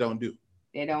guess what they don't do?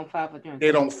 They don't file for joint custody.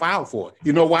 They don't file for it.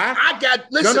 You know why?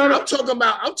 Listen, no.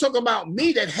 I'm talking about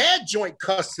me that had joint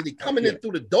custody coming in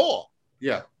through the door.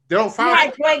 Yeah. They don't file. You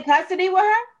had joint custody with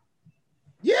her?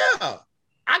 Yeah.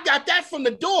 I got that from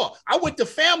the door. I went to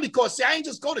family court. See, I ain't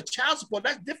just go to child support.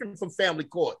 That's different from family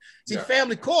court. See,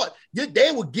 family court,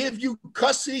 they will give you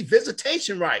custody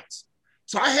visitation rights.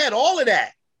 So I had all of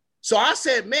that. So I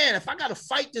said, man, if I got to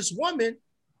fight this woman,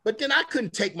 but then I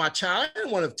couldn't take my child. I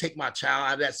didn't want to take my child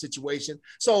out of that situation.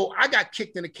 So I got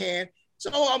kicked in the can.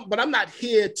 So, but I'm not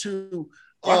here to.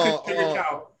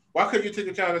 Why couldn't you take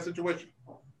a child in that situation?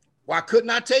 Why couldn't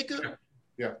I take her?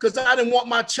 Yeah. Because I didn't want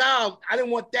my child. I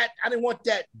didn't want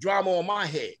that drama on my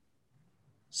head.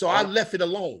 So I left it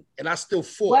alone, and I still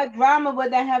fought. What drama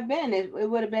would that have been? It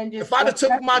would have been just. If I'd have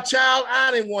took my child, I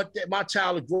didn't want my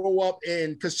child to grow up,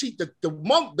 and because the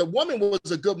woman was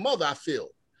a good mother, I feel.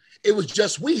 it was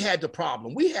just we had the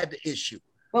problem. We had the issue.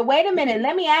 But wait a minute.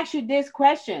 Let me ask you this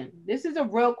question. This is a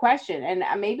real question. And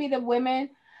maybe the women,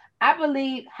 I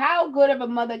believe, how good of a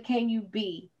mother can you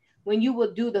be when you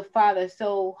will do the father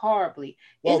so horribly?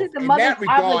 Well, Isn't the in mother's that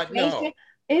regard, obligation? no.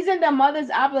 Isn't the mother's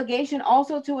obligation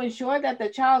also to ensure that the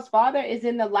child's father is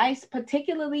in the life,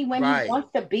 particularly when Right. he wants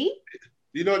to be?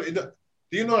 Do you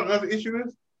know what another issue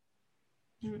is?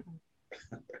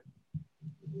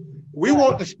 We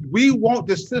want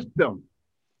the system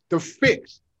to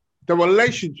fix the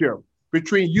relationship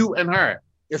between you and her.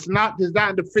 It's not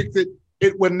designed to fix it.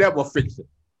 It will never fix it.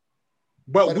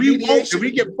 But we won't, and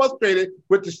we get frustrated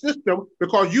with the system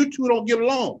because you two don't get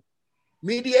along.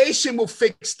 Mediation will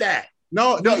fix that.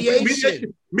 No,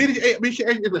 mediation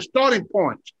is a starting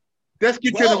point. Let's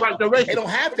get you in the right direction. They don't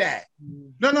have that.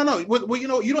 No. Well, you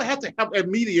don't have to have a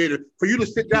mediator for you to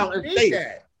sit down and say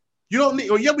that. You don't need,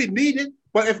 or you'll be needed.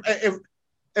 But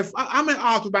if I'm in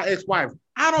odds with my ex-wife,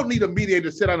 I don't need a mediator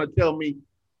to sit down and tell me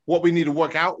what we need to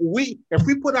work out. If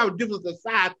we put our differences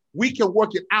aside, we can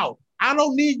work it out. I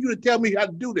don't need you to tell me how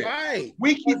to do that. Right.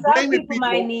 We keep blaming people.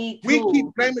 We keep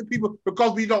blaming people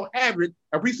because we don't have it.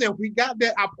 And we say if we got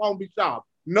that, our problem be solved.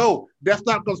 No, that's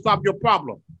not going to solve your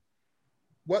problem.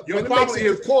 Your problem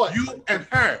is you and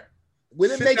her.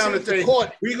 When it makes it to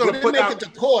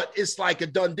court, it's like a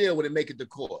done deal when it make it to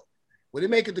court. When it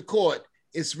make it to court,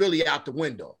 it's really out the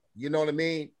window. You know what I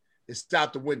mean? It's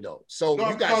out the window. So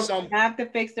you got some. You have to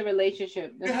fix the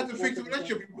relationship. You have to fix the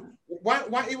relationship.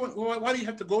 Why do you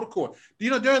have to go to court?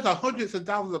 You know, there's hundreds of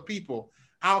thousands of people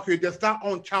out here that's not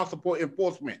on child support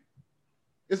enforcement.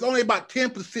 It's only about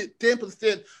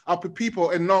 10% of the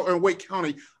people in Wake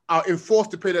County are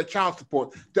enforced to pay their child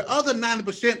support. The other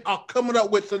 90% are coming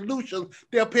up with solutions.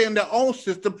 They're paying their own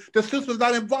system. The system's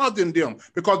not involved in them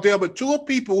because they're mature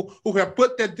people who have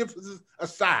put their differences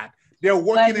aside. They're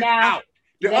working it out.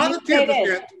 The other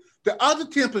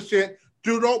 10%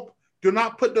 do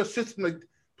not put the system,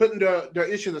 putting their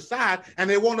issues aside, and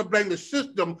they want to blame the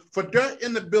system for their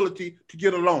inability to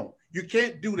get along. You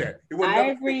can't do that. I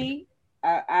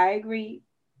agree.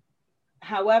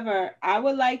 However, I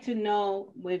would like to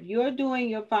know if you're doing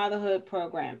your fatherhood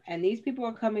program and these people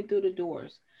are coming through the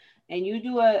doors and you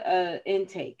do a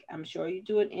intake, I'm sure you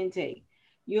do an intake,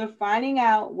 you're finding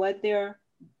out what their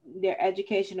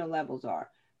educational levels are.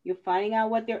 You're finding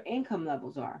out what their income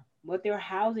levels are, what their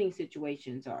housing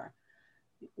situations are.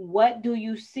 What do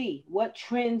you see? What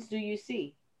trends do you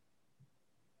see?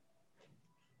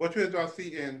 What trends do I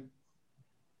see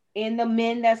in the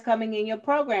men that's coming in your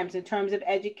programs in terms of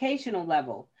educational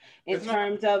level, in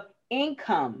terms of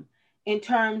income, in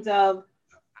terms of...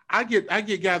 I get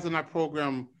guys in our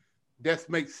program that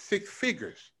make 6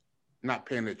 figures not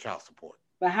paying their child support.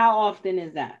 But how often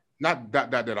is that? Not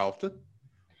that often.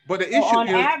 But the issue on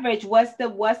average, what's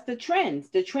the trends?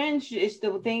 The trends is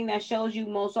the thing that shows you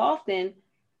most often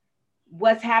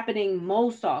what's happening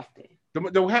most often.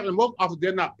 What's happening most often,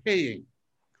 they're not paying.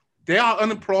 They are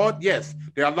unemployed, yes.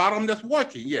 There are a lot of them that's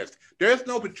working, yes. There's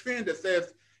no trend that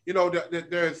says, you know, that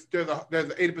there's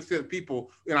 80% of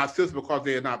people in our system because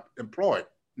they're not employed.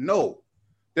 No.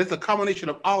 There's a combination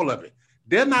of all of it.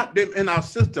 They're not in our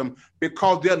system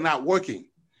because they're not working.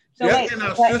 So they're in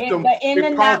our system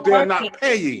because they're not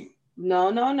paying.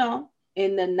 No.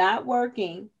 In the not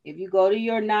working, if you go to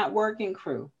your not working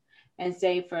crew and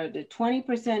say for the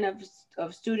 20%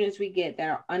 of students we get that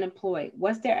are unemployed,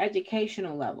 what's their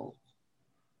educational level?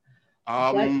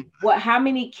 How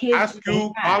many kids? High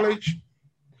school, college,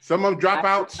 some of them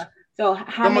dropouts. So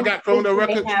how many kids do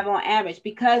they have on average?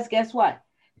 Because guess what?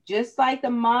 Just like the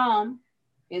mom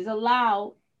is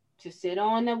allowed to sit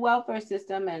on the welfare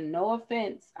system, and no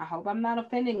offense, I hope I'm not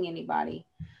offending anybody,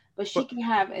 but she can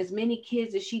have as many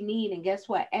kids as she needs. And guess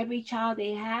what? Every child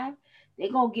they have,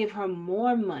 they're going to give her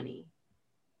more money.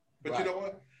 But you know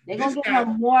what? They're going to give her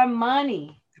more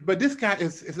money. But this guy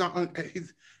is not,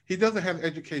 he doesn't have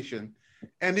education.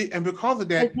 And because of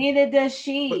that, but neither does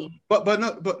she. But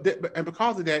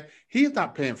because of that, he's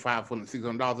not paying $500,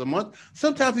 $600 a month.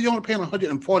 Sometimes he's only paying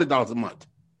 $140 a month.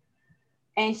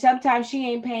 And sometimes she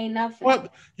ain't paying nothing. Well,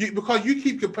 because you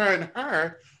keep comparing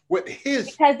her with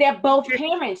his. Because they're both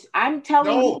parents. I'm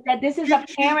telling you that this is a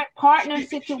parent-partner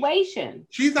situation.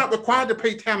 She's not required to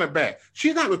pay Tanner back.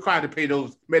 She's not required to pay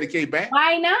those Medicaid back.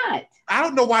 Why not? I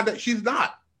don't know why she's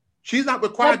not. She's not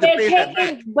required to pay that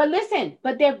back. But listen,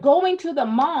 they're going to the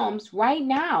moms right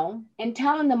now and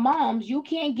telling the moms, you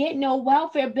can't get no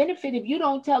welfare benefit if you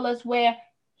don't tell us where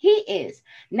he is.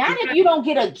 Not if you don't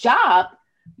get a job.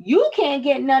 You can't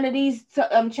get none of these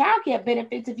child care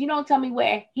benefits if you don't tell me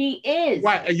where he is.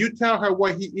 Right, and you tell her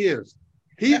where he is.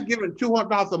 He's giving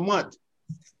 $200 a month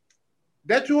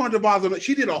That $200 a month,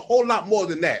 she did a whole lot more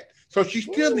than that. So she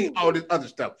still needs all this other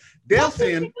stuff. They're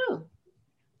saying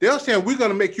we're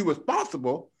going to make you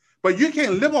responsible, but you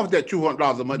can't live off that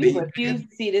 $200 a month. You refuse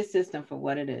to see this system for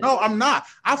what it is. No, I'm not.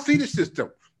 I see the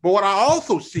system. But what I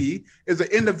also see is an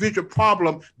individual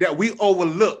problem that we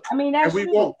overlook. I mean, that's and we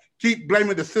true. won't keep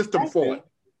blaming the system for it.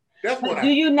 That's what do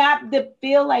you not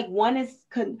feel like one is,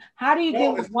 how do you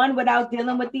deal with one without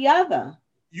dealing with the other?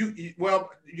 You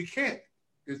can't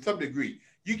in some degree.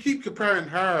 You keep comparing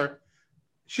her.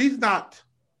 She's not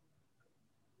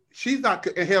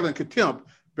held in contempt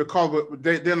because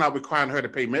they're not requiring her to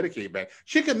pay Medicaid back.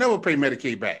 She could never pay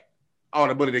Medicaid back, all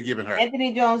the money they're giving her.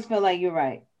 Anthony Jones feel like you're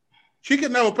right. She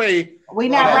could never pay. We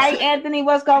not right, Anthony?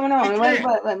 What's going on?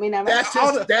 Let me know. That's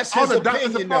his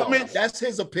opinion. That's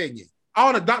his opinion.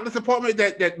 All the doctor's appointments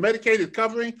that Medicaid is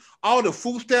covering, all the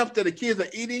food stamps that the kids are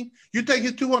eating, you think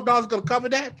his $200 is going to cover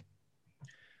that?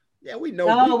 Yeah, we know.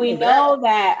 No, we know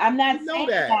that. I'm not saying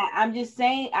that. I'm just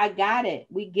saying I got it.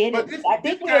 We get it. I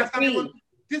think we agree.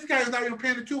 This guy is not even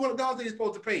paying the $200 that he's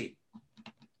supposed to pay.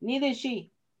 Neither is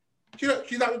she.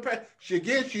 She's not required.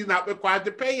 She's not required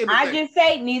to pay anything. I just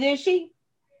say neither is she.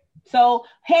 So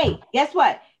hey, guess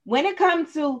what? When it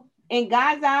comes to in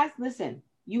God's eyes, listen,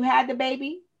 you had the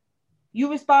baby, you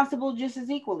responsible just as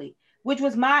equally, which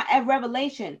was my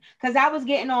revelation. Because I was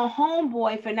getting on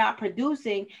homeboy for not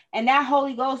producing, and that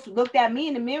Holy Ghost looked at me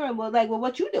in the mirror and was like, well,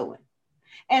 what you doing?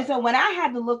 And so when I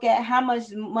had to look at how much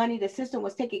money the system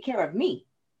was taking care of me,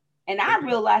 and I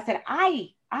realized that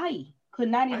I could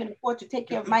not even afford to take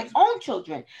care of my own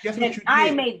children. And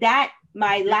I made that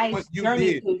my life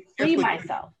journey to free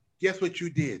myself. Guess what you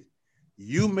did?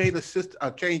 You made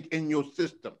a change in your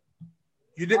system.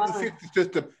 You didn't fix the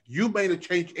system. You made a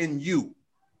change in you.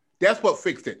 That's what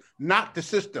fixed it, not the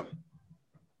system.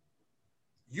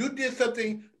 You did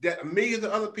something that millions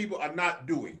of other people are not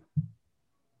doing.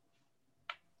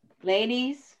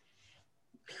 Ladies,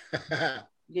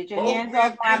 get your hands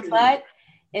off my butt.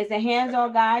 It's a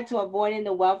hands-on guide to avoiding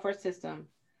the welfare system.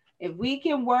 If we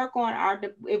can work on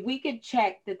if we could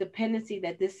check the dependency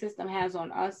that this system has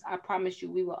on us, I promise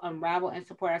you we will unravel and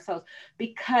support ourselves.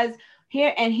 Because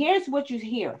here's what you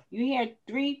hear. You hear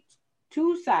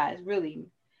two sides, really.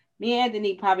 Me and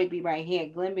Anthony probably be right here.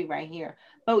 Glenn be right here.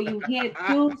 But you hear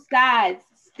two sides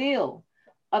still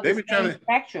of the same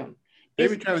spectrum.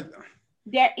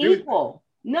 They're equal.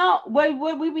 No,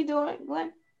 what we be doing,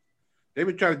 Glenn? They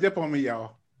be trying to dip on me,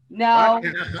 y'all. No.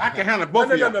 I can handle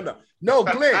both of y'all. No,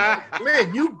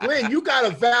 Glenn, you got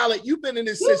a valid, you've been in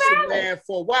this system, man,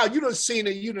 for a while. You done seen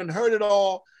it, you done heard it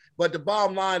all. But the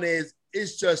bottom line is,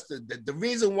 it's just the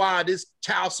reason why this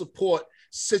child support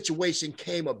situation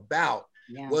came about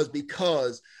was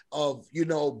because of,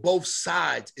 both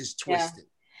sides is twisted.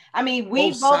 I mean,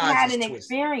 we both had an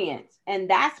experience, and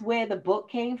that's where the book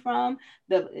came from,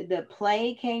 the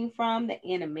play came from, the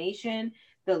animation,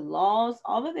 the laws,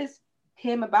 all of this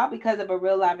came about because of a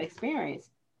real life experience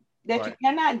that you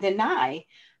cannot deny,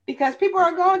 because people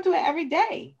are going through it every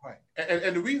day. Right.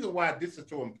 And the reason why this is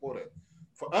so important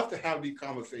for us to have these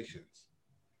conversations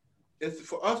is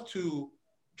for us to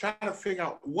try to figure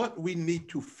out what we need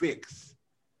to fix.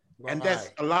 Right. And that's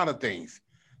a lot of things.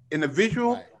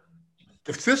 Individual,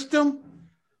 the system,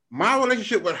 my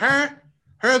relationship with her,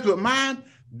 hers with mine,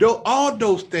 all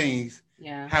those things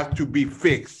have to be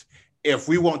fixed if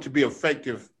we want to be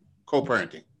effective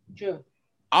co-parenting. True.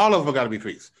 All of them got to be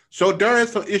fixed. So there is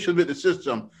some issues with the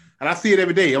system, and I see it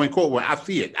every day. I mean, courtroom, I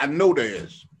see it. I know there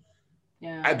is.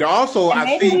 Yeah. And also,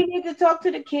 maybe we need to talk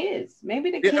to the kids.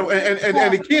 Maybe the kids.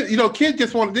 And the kids, kids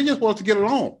just want to get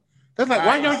along. That's like,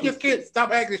 why y'all just can't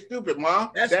stop acting stupid,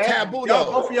 Mom? That's taboo,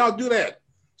 though. Both of y'all do that.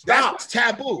 Stop. That's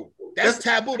taboo. That's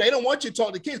taboo. They don't want you to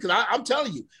talk to kids, because I'm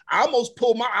telling you, I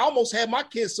almost had my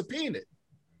kids subpoenaed.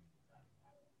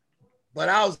 But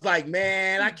I was like,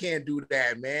 man, I can't do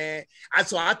that, man.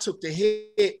 So I took the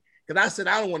hit, because I said,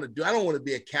 I don't want to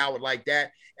be a coward like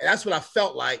that. And that's what I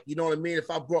felt like, you know what I mean? If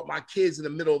I brought my kids in the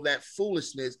middle of that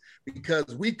foolishness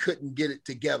because we couldn't get it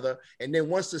together. And then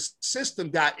once the system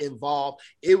got involved,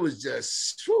 it was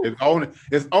just,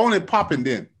 it's only popping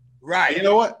then. Right. You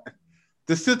know what?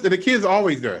 The kids are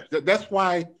always there. That's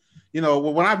why, when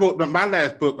I wrote my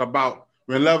last book about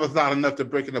when love is not enough to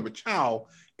breaking up a child,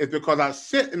 it's because I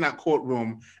sit in that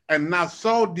courtroom and I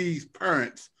saw these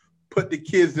parents put the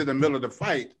kids in the middle of the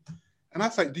fight. And I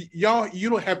was like, y'all, you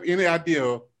don't have any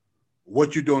idea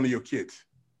what you're doing to your kids.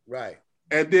 Right.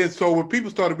 And then, so when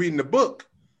people started reading the book,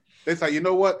 they say, you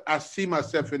know what? I see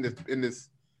myself in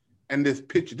this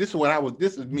picture. This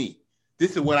is me.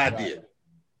 This is what I did.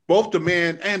 Both the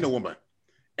man and the woman.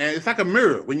 And it's like a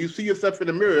mirror. When you see yourself in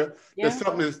the mirror, there's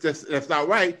something that's not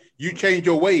right. You change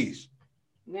your ways.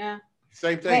 Yeah.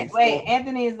 Same thing. Wait.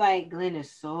 Anthony is like, Glenn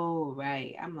is so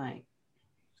right. I'm like,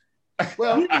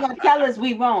 well, you're gonna tell us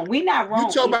we wrong. We not wrong.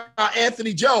 You talking about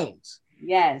Anthony Jones?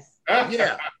 Yes. Yeah. You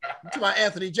talking about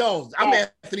Anthony Jones? I'm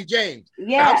Anthony James.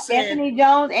 Yeah, Anthony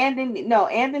Jones.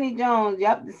 Anthony Jones.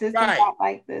 Yep, the system not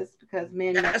like this because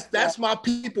men. That's my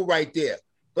people right there.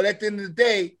 But at the end of the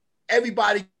day,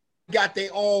 everybody got their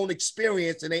own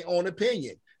experience and their own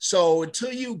opinion. So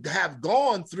until you have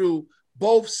gone through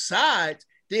both sides,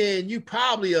 then you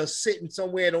probably are sitting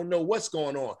somewhere and don't know what's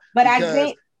going on. But I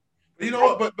think, you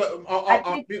know what?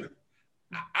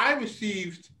 I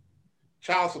received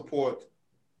child support.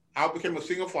 I became a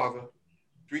single father,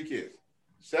 3 kids,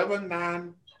 7,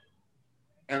 9,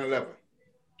 and 11.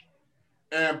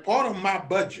 And part of my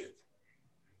budget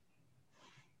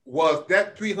was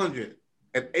that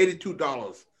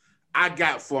 $382 I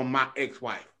got from my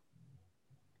ex-wife.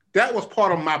 That was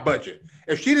part of my budget.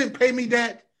 If she didn't pay me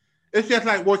that, it's just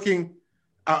like working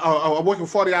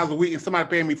 40 hours a week and somebody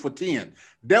paying me for 10.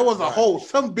 There was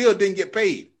some bill didn't get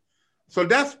paid. So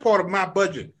that's part of my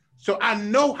budget. So I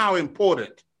know how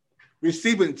important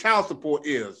receiving child support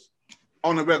is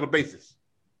on a regular basis.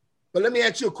 But let me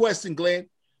ask you a question, Glenn.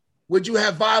 Would you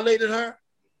have violated her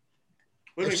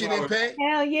if she didn't pay?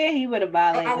 Hell yeah, he would have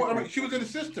violated her. She was in the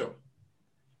system.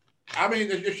 I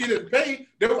mean, if she didn't pay,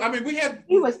 we had...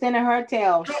 He was sending her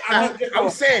tail. I'm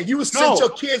saying, you would send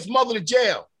your kid's mother to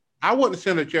jail. I wouldn't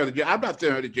send her to jail. I'm not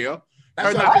sending her to jail.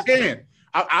 Her not paying.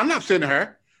 I'm not sending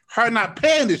her. Her not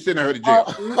paying is sending her to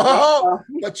jail.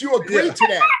 But you agreed to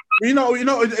that. You know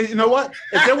what?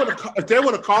 If they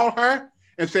would have called her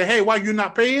and said, "Hey, why you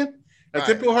not paying?" If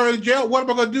they put her in jail, what am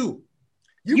I gonna do?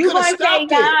 You gonna say,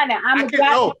 "Donna, I'm gonna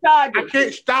drop the charges." I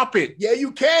can't stop it. Yeah,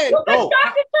 you can. You can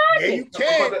drop the charges. Yeah, you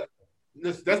can.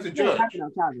 That's the judge.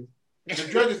 The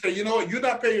judge say, "You know what? You're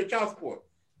not paying your child support."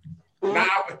 Now,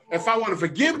 if I want to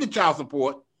forgive the child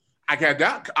support, I got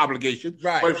that obligation.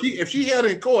 Right. But if she held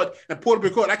in court and put her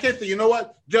in court, I can't say, "You know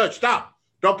what, Judge, stop.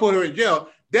 Don't put her in jail."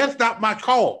 That's not my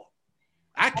call.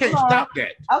 I can't stop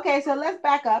that. Okay, so let's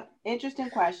back up. Interesting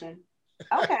question.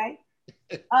 Okay.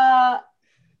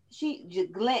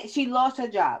 She lost her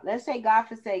job. Let's say, God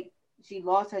forsake, she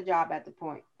lost her job at the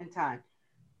point in time.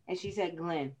 And she said,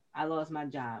 Glenn, I lost my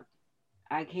job.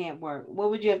 I can't work. What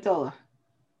would you have told her?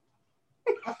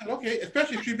 I said, okay,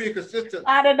 especially if she being consistent.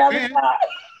 Find another job.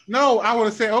 No, I would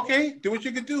have said, okay, do what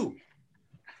you can do.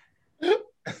 You would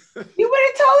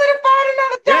have told her to find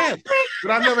another job. Yes,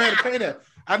 but I never had to pay that.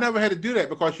 I never had to do that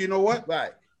because you know what?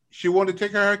 Right. She wanted to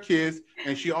take care of her kids,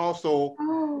 and she also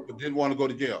didn't want to go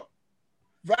to jail.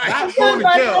 Right. Not going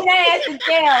to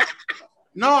jail.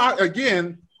 No,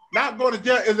 again, not going to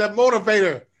jail is a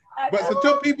motivator. But for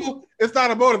some people, it's not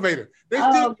a motivator. They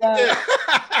still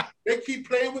they keep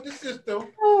playing with the system.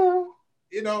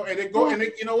 You know, and they go and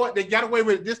you know what? They got away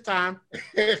with it this time.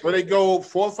 But they go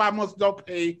 4 or 5 months, don't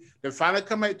pay. They finally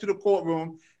come out to the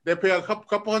courtroom. They pay a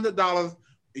couple $100.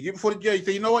 You get before the judge. You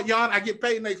say, you know what, y'all, I get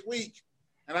paid next week.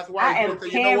 And that's why I am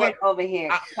you know what? Over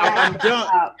here. I'm done.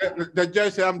 The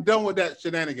judge said, I'm done with that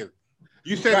shenanigans.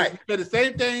 You said, you said the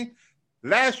same thing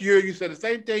last year. You said the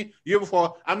same thing year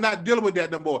before. I'm not dealing with that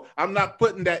no more. I'm not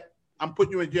putting that. I'm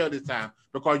putting you in jail this time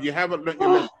because you haven't learned your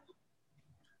lesson.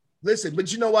 Listen,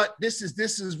 but you know what? This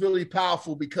is really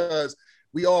powerful because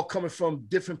we all coming from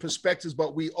different perspectives,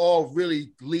 but we all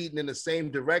really leading in the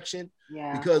same direction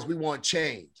because we want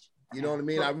change. You know what I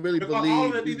mean? I really believe all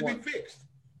of it needs to be fixed.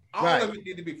 All of it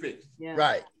needs to be fixed. Yeah.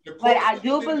 Right. But I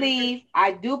do believe,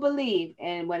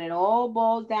 and when it all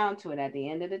boils down to it, at the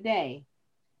end of the day,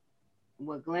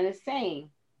 what Glenn is saying,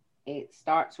 it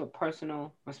starts with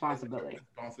personal responsibility.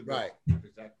 Right.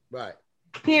 Exactly. Right.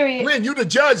 Period. Glenn, you the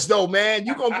judge though, man.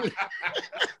 You gonna be...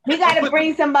 We got to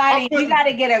bring somebody. We got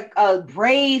to get a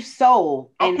brave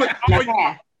soul. I'm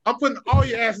putting all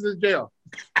your asses in jail.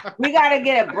 We got to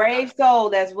get a brave soul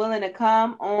that's willing to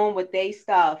come on with their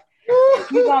stuff.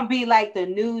 You're gonna be like the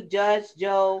new Judge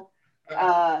Joe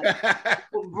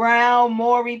Brown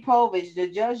Maury Povich, the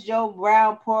Judge Joe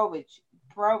Brown Povich,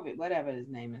 whatever his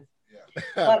name is. Yeah.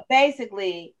 But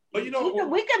basically, we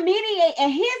can mediate,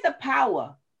 and here's the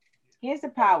power. Here's the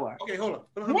power. Okay, hold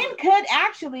on. Glenn could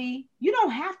actually, you don't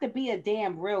have to be a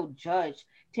damn real judge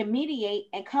to mediate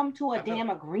and come to a damn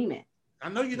agreement. I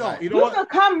know you don't. You can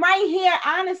come right here,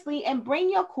 honestly, and bring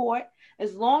your court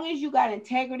as long as you got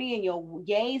integrity and your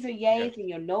yays are yays and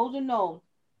your no's are no's.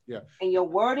 Yeah. And your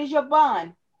word is your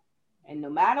bond. And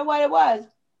no matter what it was,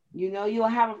 you know you'll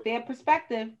have a fair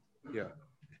perspective. Yeah.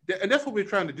 And that's what we're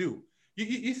trying to do.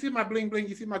 You see my bling bling?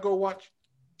 You see my gold watch?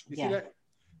 You see that?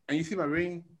 and you see my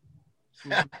ring,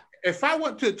 if I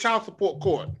went to a child support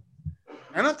court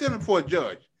and I'm standing for a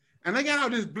judge and I got all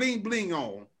this bling bling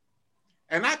on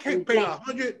and I can't pay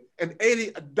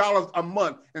 $180 a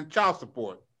month in child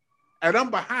support and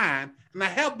I'm behind and I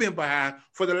have been behind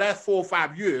for the last 4 or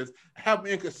 5 years, have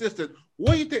been inconsistent,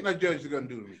 what do you think that judge is going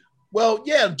to do to me? Well,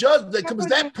 yeah, judge, because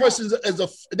that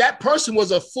person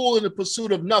was a fool in the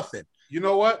pursuit of nothing. You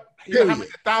know what? You know how many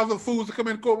 1,000 fools that come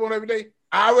in the courtroom every day?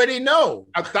 I already know.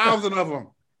 1,000 of them.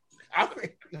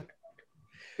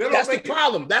 That's the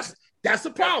problem. That's the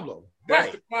problem.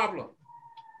 That's the problem.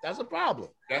 That's a problem.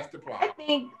 That's the problem.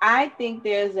 I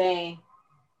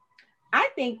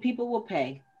think people will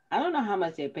pay. I don't know how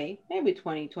much they pay. Maybe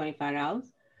 $20, $25.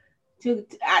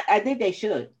 I think they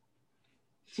should.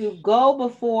 To go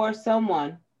before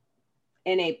someone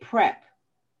in a prep.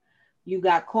 You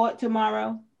got caught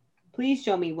tomorrow. Please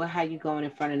show me how you going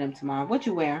in front of them tomorrow. What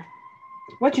you wear?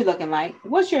 What you looking like?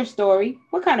 What's your story?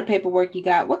 What kind of paperwork you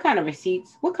got? What kind of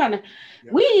receipts? What kind of?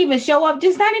 Yeah. We even show up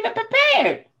just not even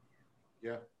prepared.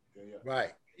 Yeah.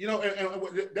 Right. You know,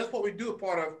 and that's what we do.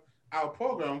 Part of our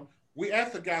program, we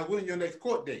ask the guys, when is your next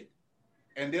court date?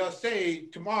 And they'll say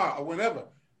tomorrow or whenever.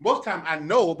 Most time I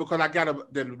know because I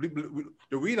got the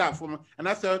readout from them, and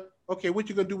I said, okay, what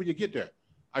you gonna do when you get there?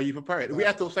 Are you prepared? Right. We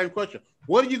ask those same questions.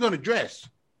 What are you gonna dress?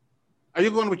 Are you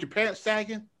going with your pants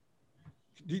sagging?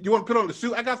 Do you want to put on the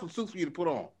suit? I got some suits for you to put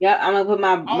on. Yeah, I'm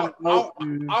gonna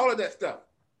put all of that stuff.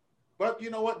 But you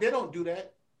know what? They don't do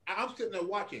that. I'm sitting there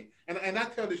watching, and I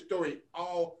tell this story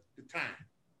all the time.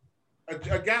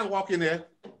 A guy walk in there.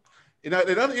 You know,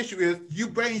 the other issue is you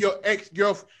bring your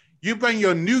ex-girlfriend, you bring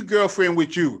your new girlfriend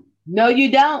with you. No,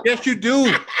 you don't. Yes, you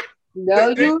do. No,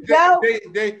 you don't.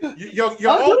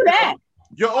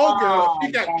 Your old girl,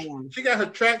 she got her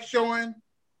track showing.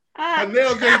 Her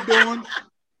nails ain't doing.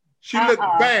 She look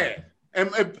bad,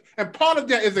 and part of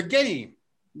that is a game.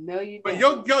 No, you don't.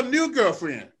 But your new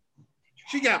girlfriend,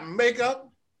 she got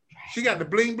makeup, she got the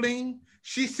bling bling.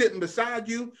 She's sitting beside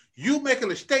you. You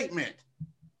making a statement,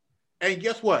 and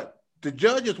guess what? The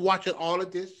judge is watching all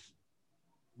of this.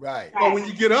 Right. But when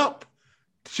you get up,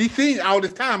 she's seen all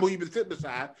this time when you've been sitting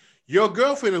beside. Your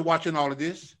girlfriend is watching all of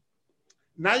this.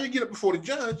 Now you get up before the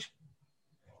judge,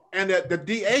 and the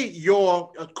DA,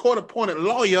 your court-appointed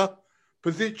lawyer,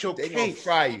 present your case. Gonna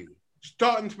fry you.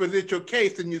 Starting to present your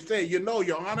case, and you say, you know,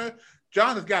 Your Honor,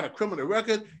 John has got a criminal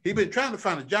record. He's been trying to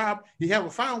find a job. He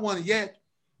haven't found one yet,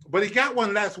 but he got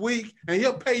one last week, and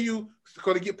he'll pay you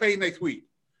because he get paid next week.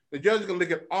 The judge is gonna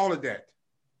look at all of that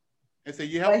and say,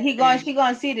 "You have." But she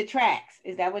gonna see the tracks.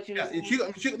 Is that what you're saying?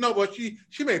 But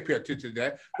she may pay attention to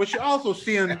that, but she also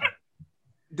seeing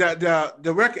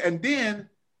the record, and then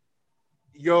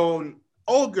your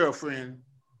old girlfriend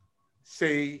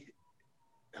say,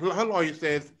 her lawyer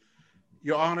says,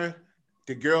 Your Honor,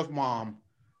 the girl's mom,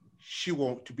 she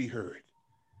wants to be heard.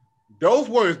 Those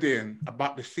words then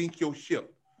about to sink your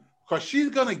ship, because she's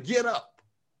gonna get up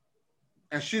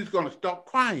and she's gonna start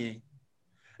crying,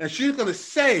 and she's gonna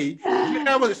say, you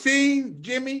haven't seen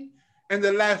Jimmy in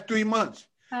the last 3 months.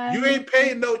 You ain't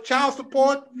paying no child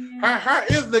support. Her hair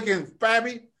is looking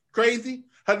flabby, crazy.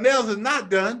 Her nails is not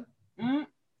done. Mm.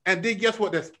 And then guess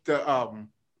what?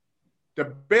 The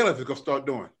bailiff is gonna start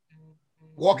doing.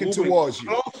 Walking towards you.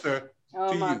 Closer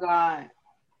to you. God.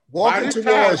 Walking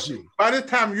towards you. By the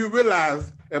time you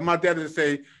realize, and my dad would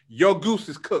say, your goose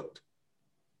is cooked,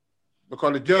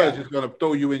 because the judge is gonna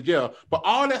throw you in jail. But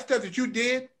all that stuff that you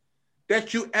did,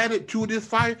 that you added to this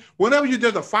fire, whenever you do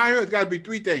a fire, it's gotta be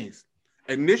 3 things: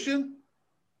 ignition,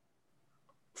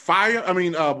 fire,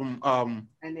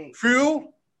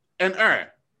 fuel, and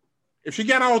air. If you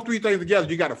got all 3 things together,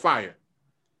 you got a fire.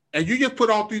 And you just put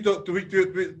all three of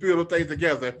those things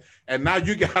together, and now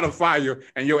you got a fire,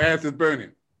 and your ass is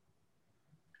burning.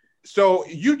 So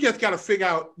you just got to figure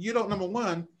out, number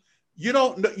one, you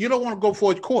don't want to go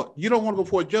for a court. You don't want to go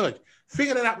for a judge.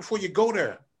 Figure that out before you go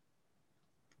there.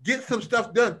 Get some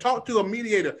stuff done. Talk to a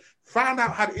mediator. Find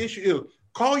out how the issue is.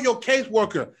 Call your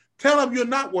caseworker. Tell them you're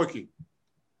not working.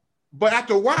 But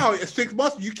after a while, it's 6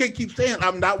 months, you can't keep saying,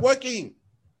 I'm not working.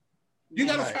 You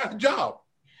got to find a job.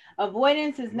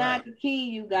 Avoidance is not the key,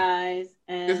 you guys.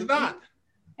 And it's not.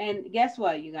 And guess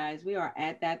what, you guys? We are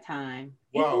at that time.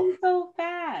 Wow. It's so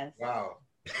fast. Wow.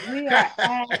 We are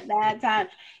at that time.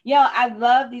 Yo, I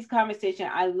love these conversations.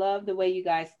 I love the way you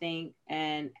guys think.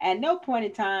 And at no point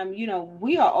in time,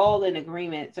 we are all in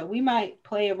agreement. So we might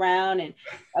play around and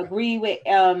agree with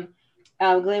Glenn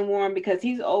Warren, because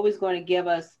he's always going to give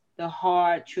us the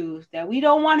hard truth that we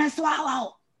don't want to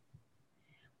swallow.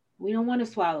 We don't want to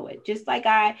swallow it. Just like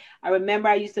I remember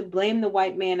I used to blame the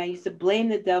white man. I used to blame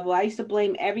the devil. I used to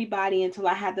blame everybody until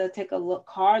I had to take a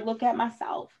hard look at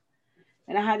myself.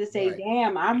 And I had to say,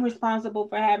 damn, I'm responsible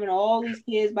for having all these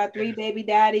kids by 3 baby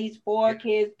daddies, 4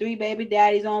 kids, 3 baby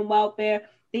daddies on welfare,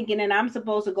 thinking that I'm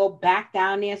supposed to go back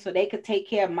down there so they could take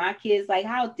care of my kids. Like,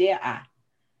 how dare I?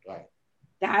 Right.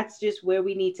 That's just where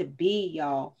we need to be,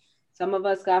 y'all. Some of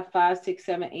us got 5, 6,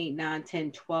 7, 8, 9,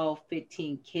 10, 12,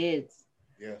 15 kids.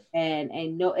 Yes.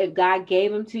 And no, if God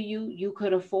gave them to you, you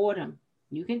could afford them.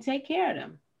 You can take care of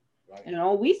them. Right. And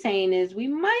all we saying is we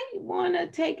might want to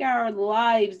take our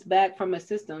lives back from a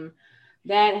system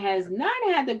that has not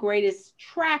had the greatest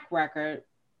track record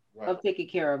of taking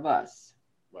care of us.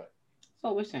 Right. That's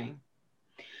all we're saying.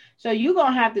 So you're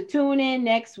going to have to tune in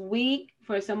next week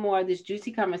for some more of this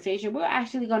juicy conversation. We're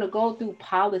actually going to go through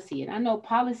policy. And I know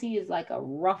policy is like a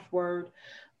rough word.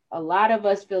 A lot of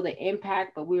us feel the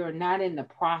impact, but we are not in the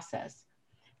process.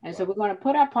 And so we're going to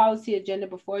put our policy agenda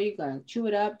before you. Going to chew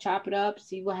it up, chop it up,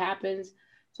 see what happens.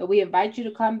 So we invite you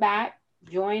to come back,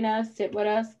 join us, sit with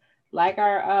us, like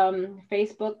our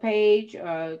Facebook page,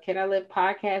 Can I Live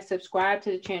podcast, subscribe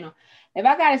to the channel. If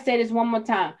I got to say this one more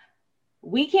time,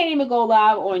 we can't even go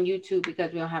live on YouTube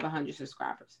because we don't have 100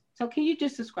 subscribers. So can you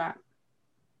just subscribe?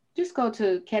 Just go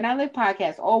to Can I Live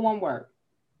podcast, all one word.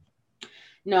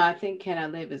 No, I think Can I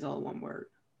Live is all one word.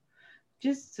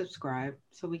 Just subscribe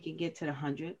so we can get to the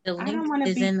 100. The link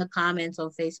is in the comments on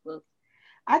Facebook.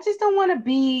 I just don't want to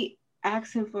be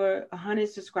asking for 100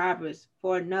 subscribers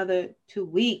for another 2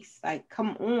 weeks. Like,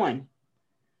 come on.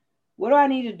 What do I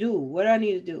need to do? What do I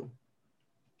need to do?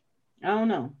 I don't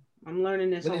know. I'm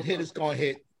learning this. When it hit, it's going to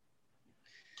hit.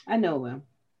 I know, Will.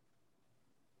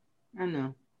 I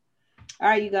know. All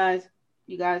right, you guys.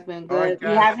 You guys been good.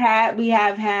 Right, we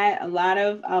have had a lot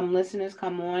of listeners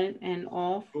come on and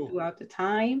off throughout the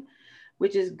time,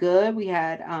 which is good. We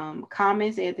had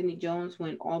comments. Anthony Jones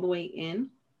went all the way in.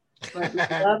 But we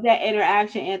love that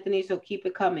interaction, Anthony. So keep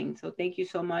it coming. So thank you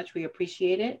so much. We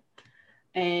appreciate it.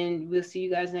 And we'll see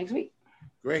you guys next week.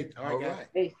 Great. All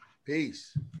right.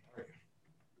 Peace.